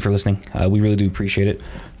you once again for listening. We really do appreciate it.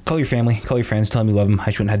 Call your family, call your friends, tell them you love them. I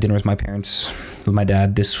just went and had dinner with my parents, with my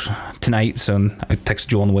dad tonight. So I texted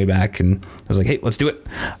Joel on the way back and I was like, hey, let's do it.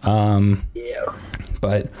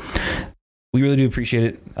 But we really do appreciate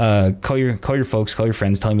it. Call your folks, call your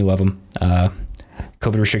friends, tell them you love them.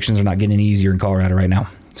 COVID restrictions are not getting any easier in Colorado right now.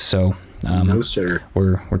 So no, sir.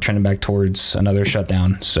 We're trending back towards another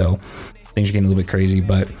shutdown. So things are getting a little bit crazy,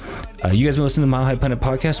 but you guys been listening to the Mile High Pundit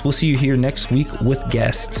podcast. We'll see you here next week with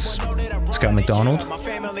guests Scott McDonald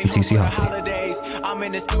and CC Hockley. I'm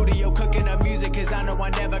in the studio cooking up music cause I know I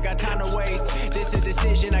never got time to waste. This is a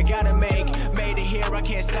decision I gotta make. Made it here, I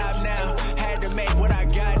can't stop now. Had to make what I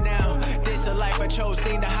got now. This the life I chose,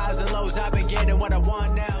 seen the highs and lows. I've been getting what I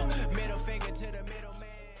want now. Middle finger to the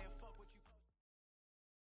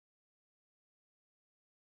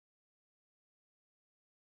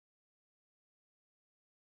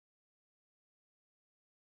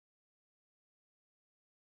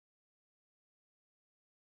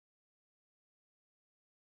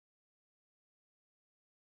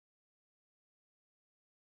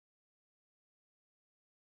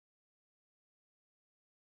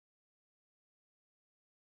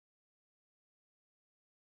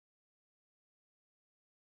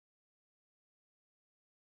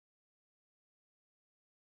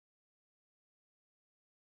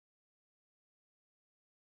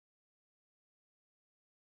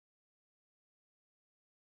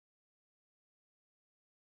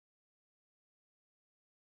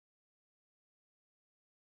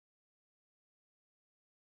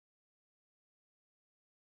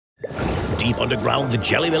deep underground the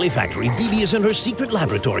Jelly Belly factory, BB is in her secret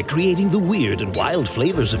laboratory creating the weird and wild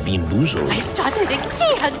flavors of Bean Boozled. I've done it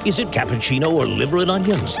again! Is it cappuccino or liver and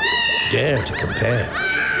onions? Dare to compare.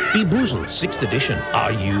 Bean Boozled, 6th edition.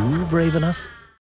 Are you brave enough?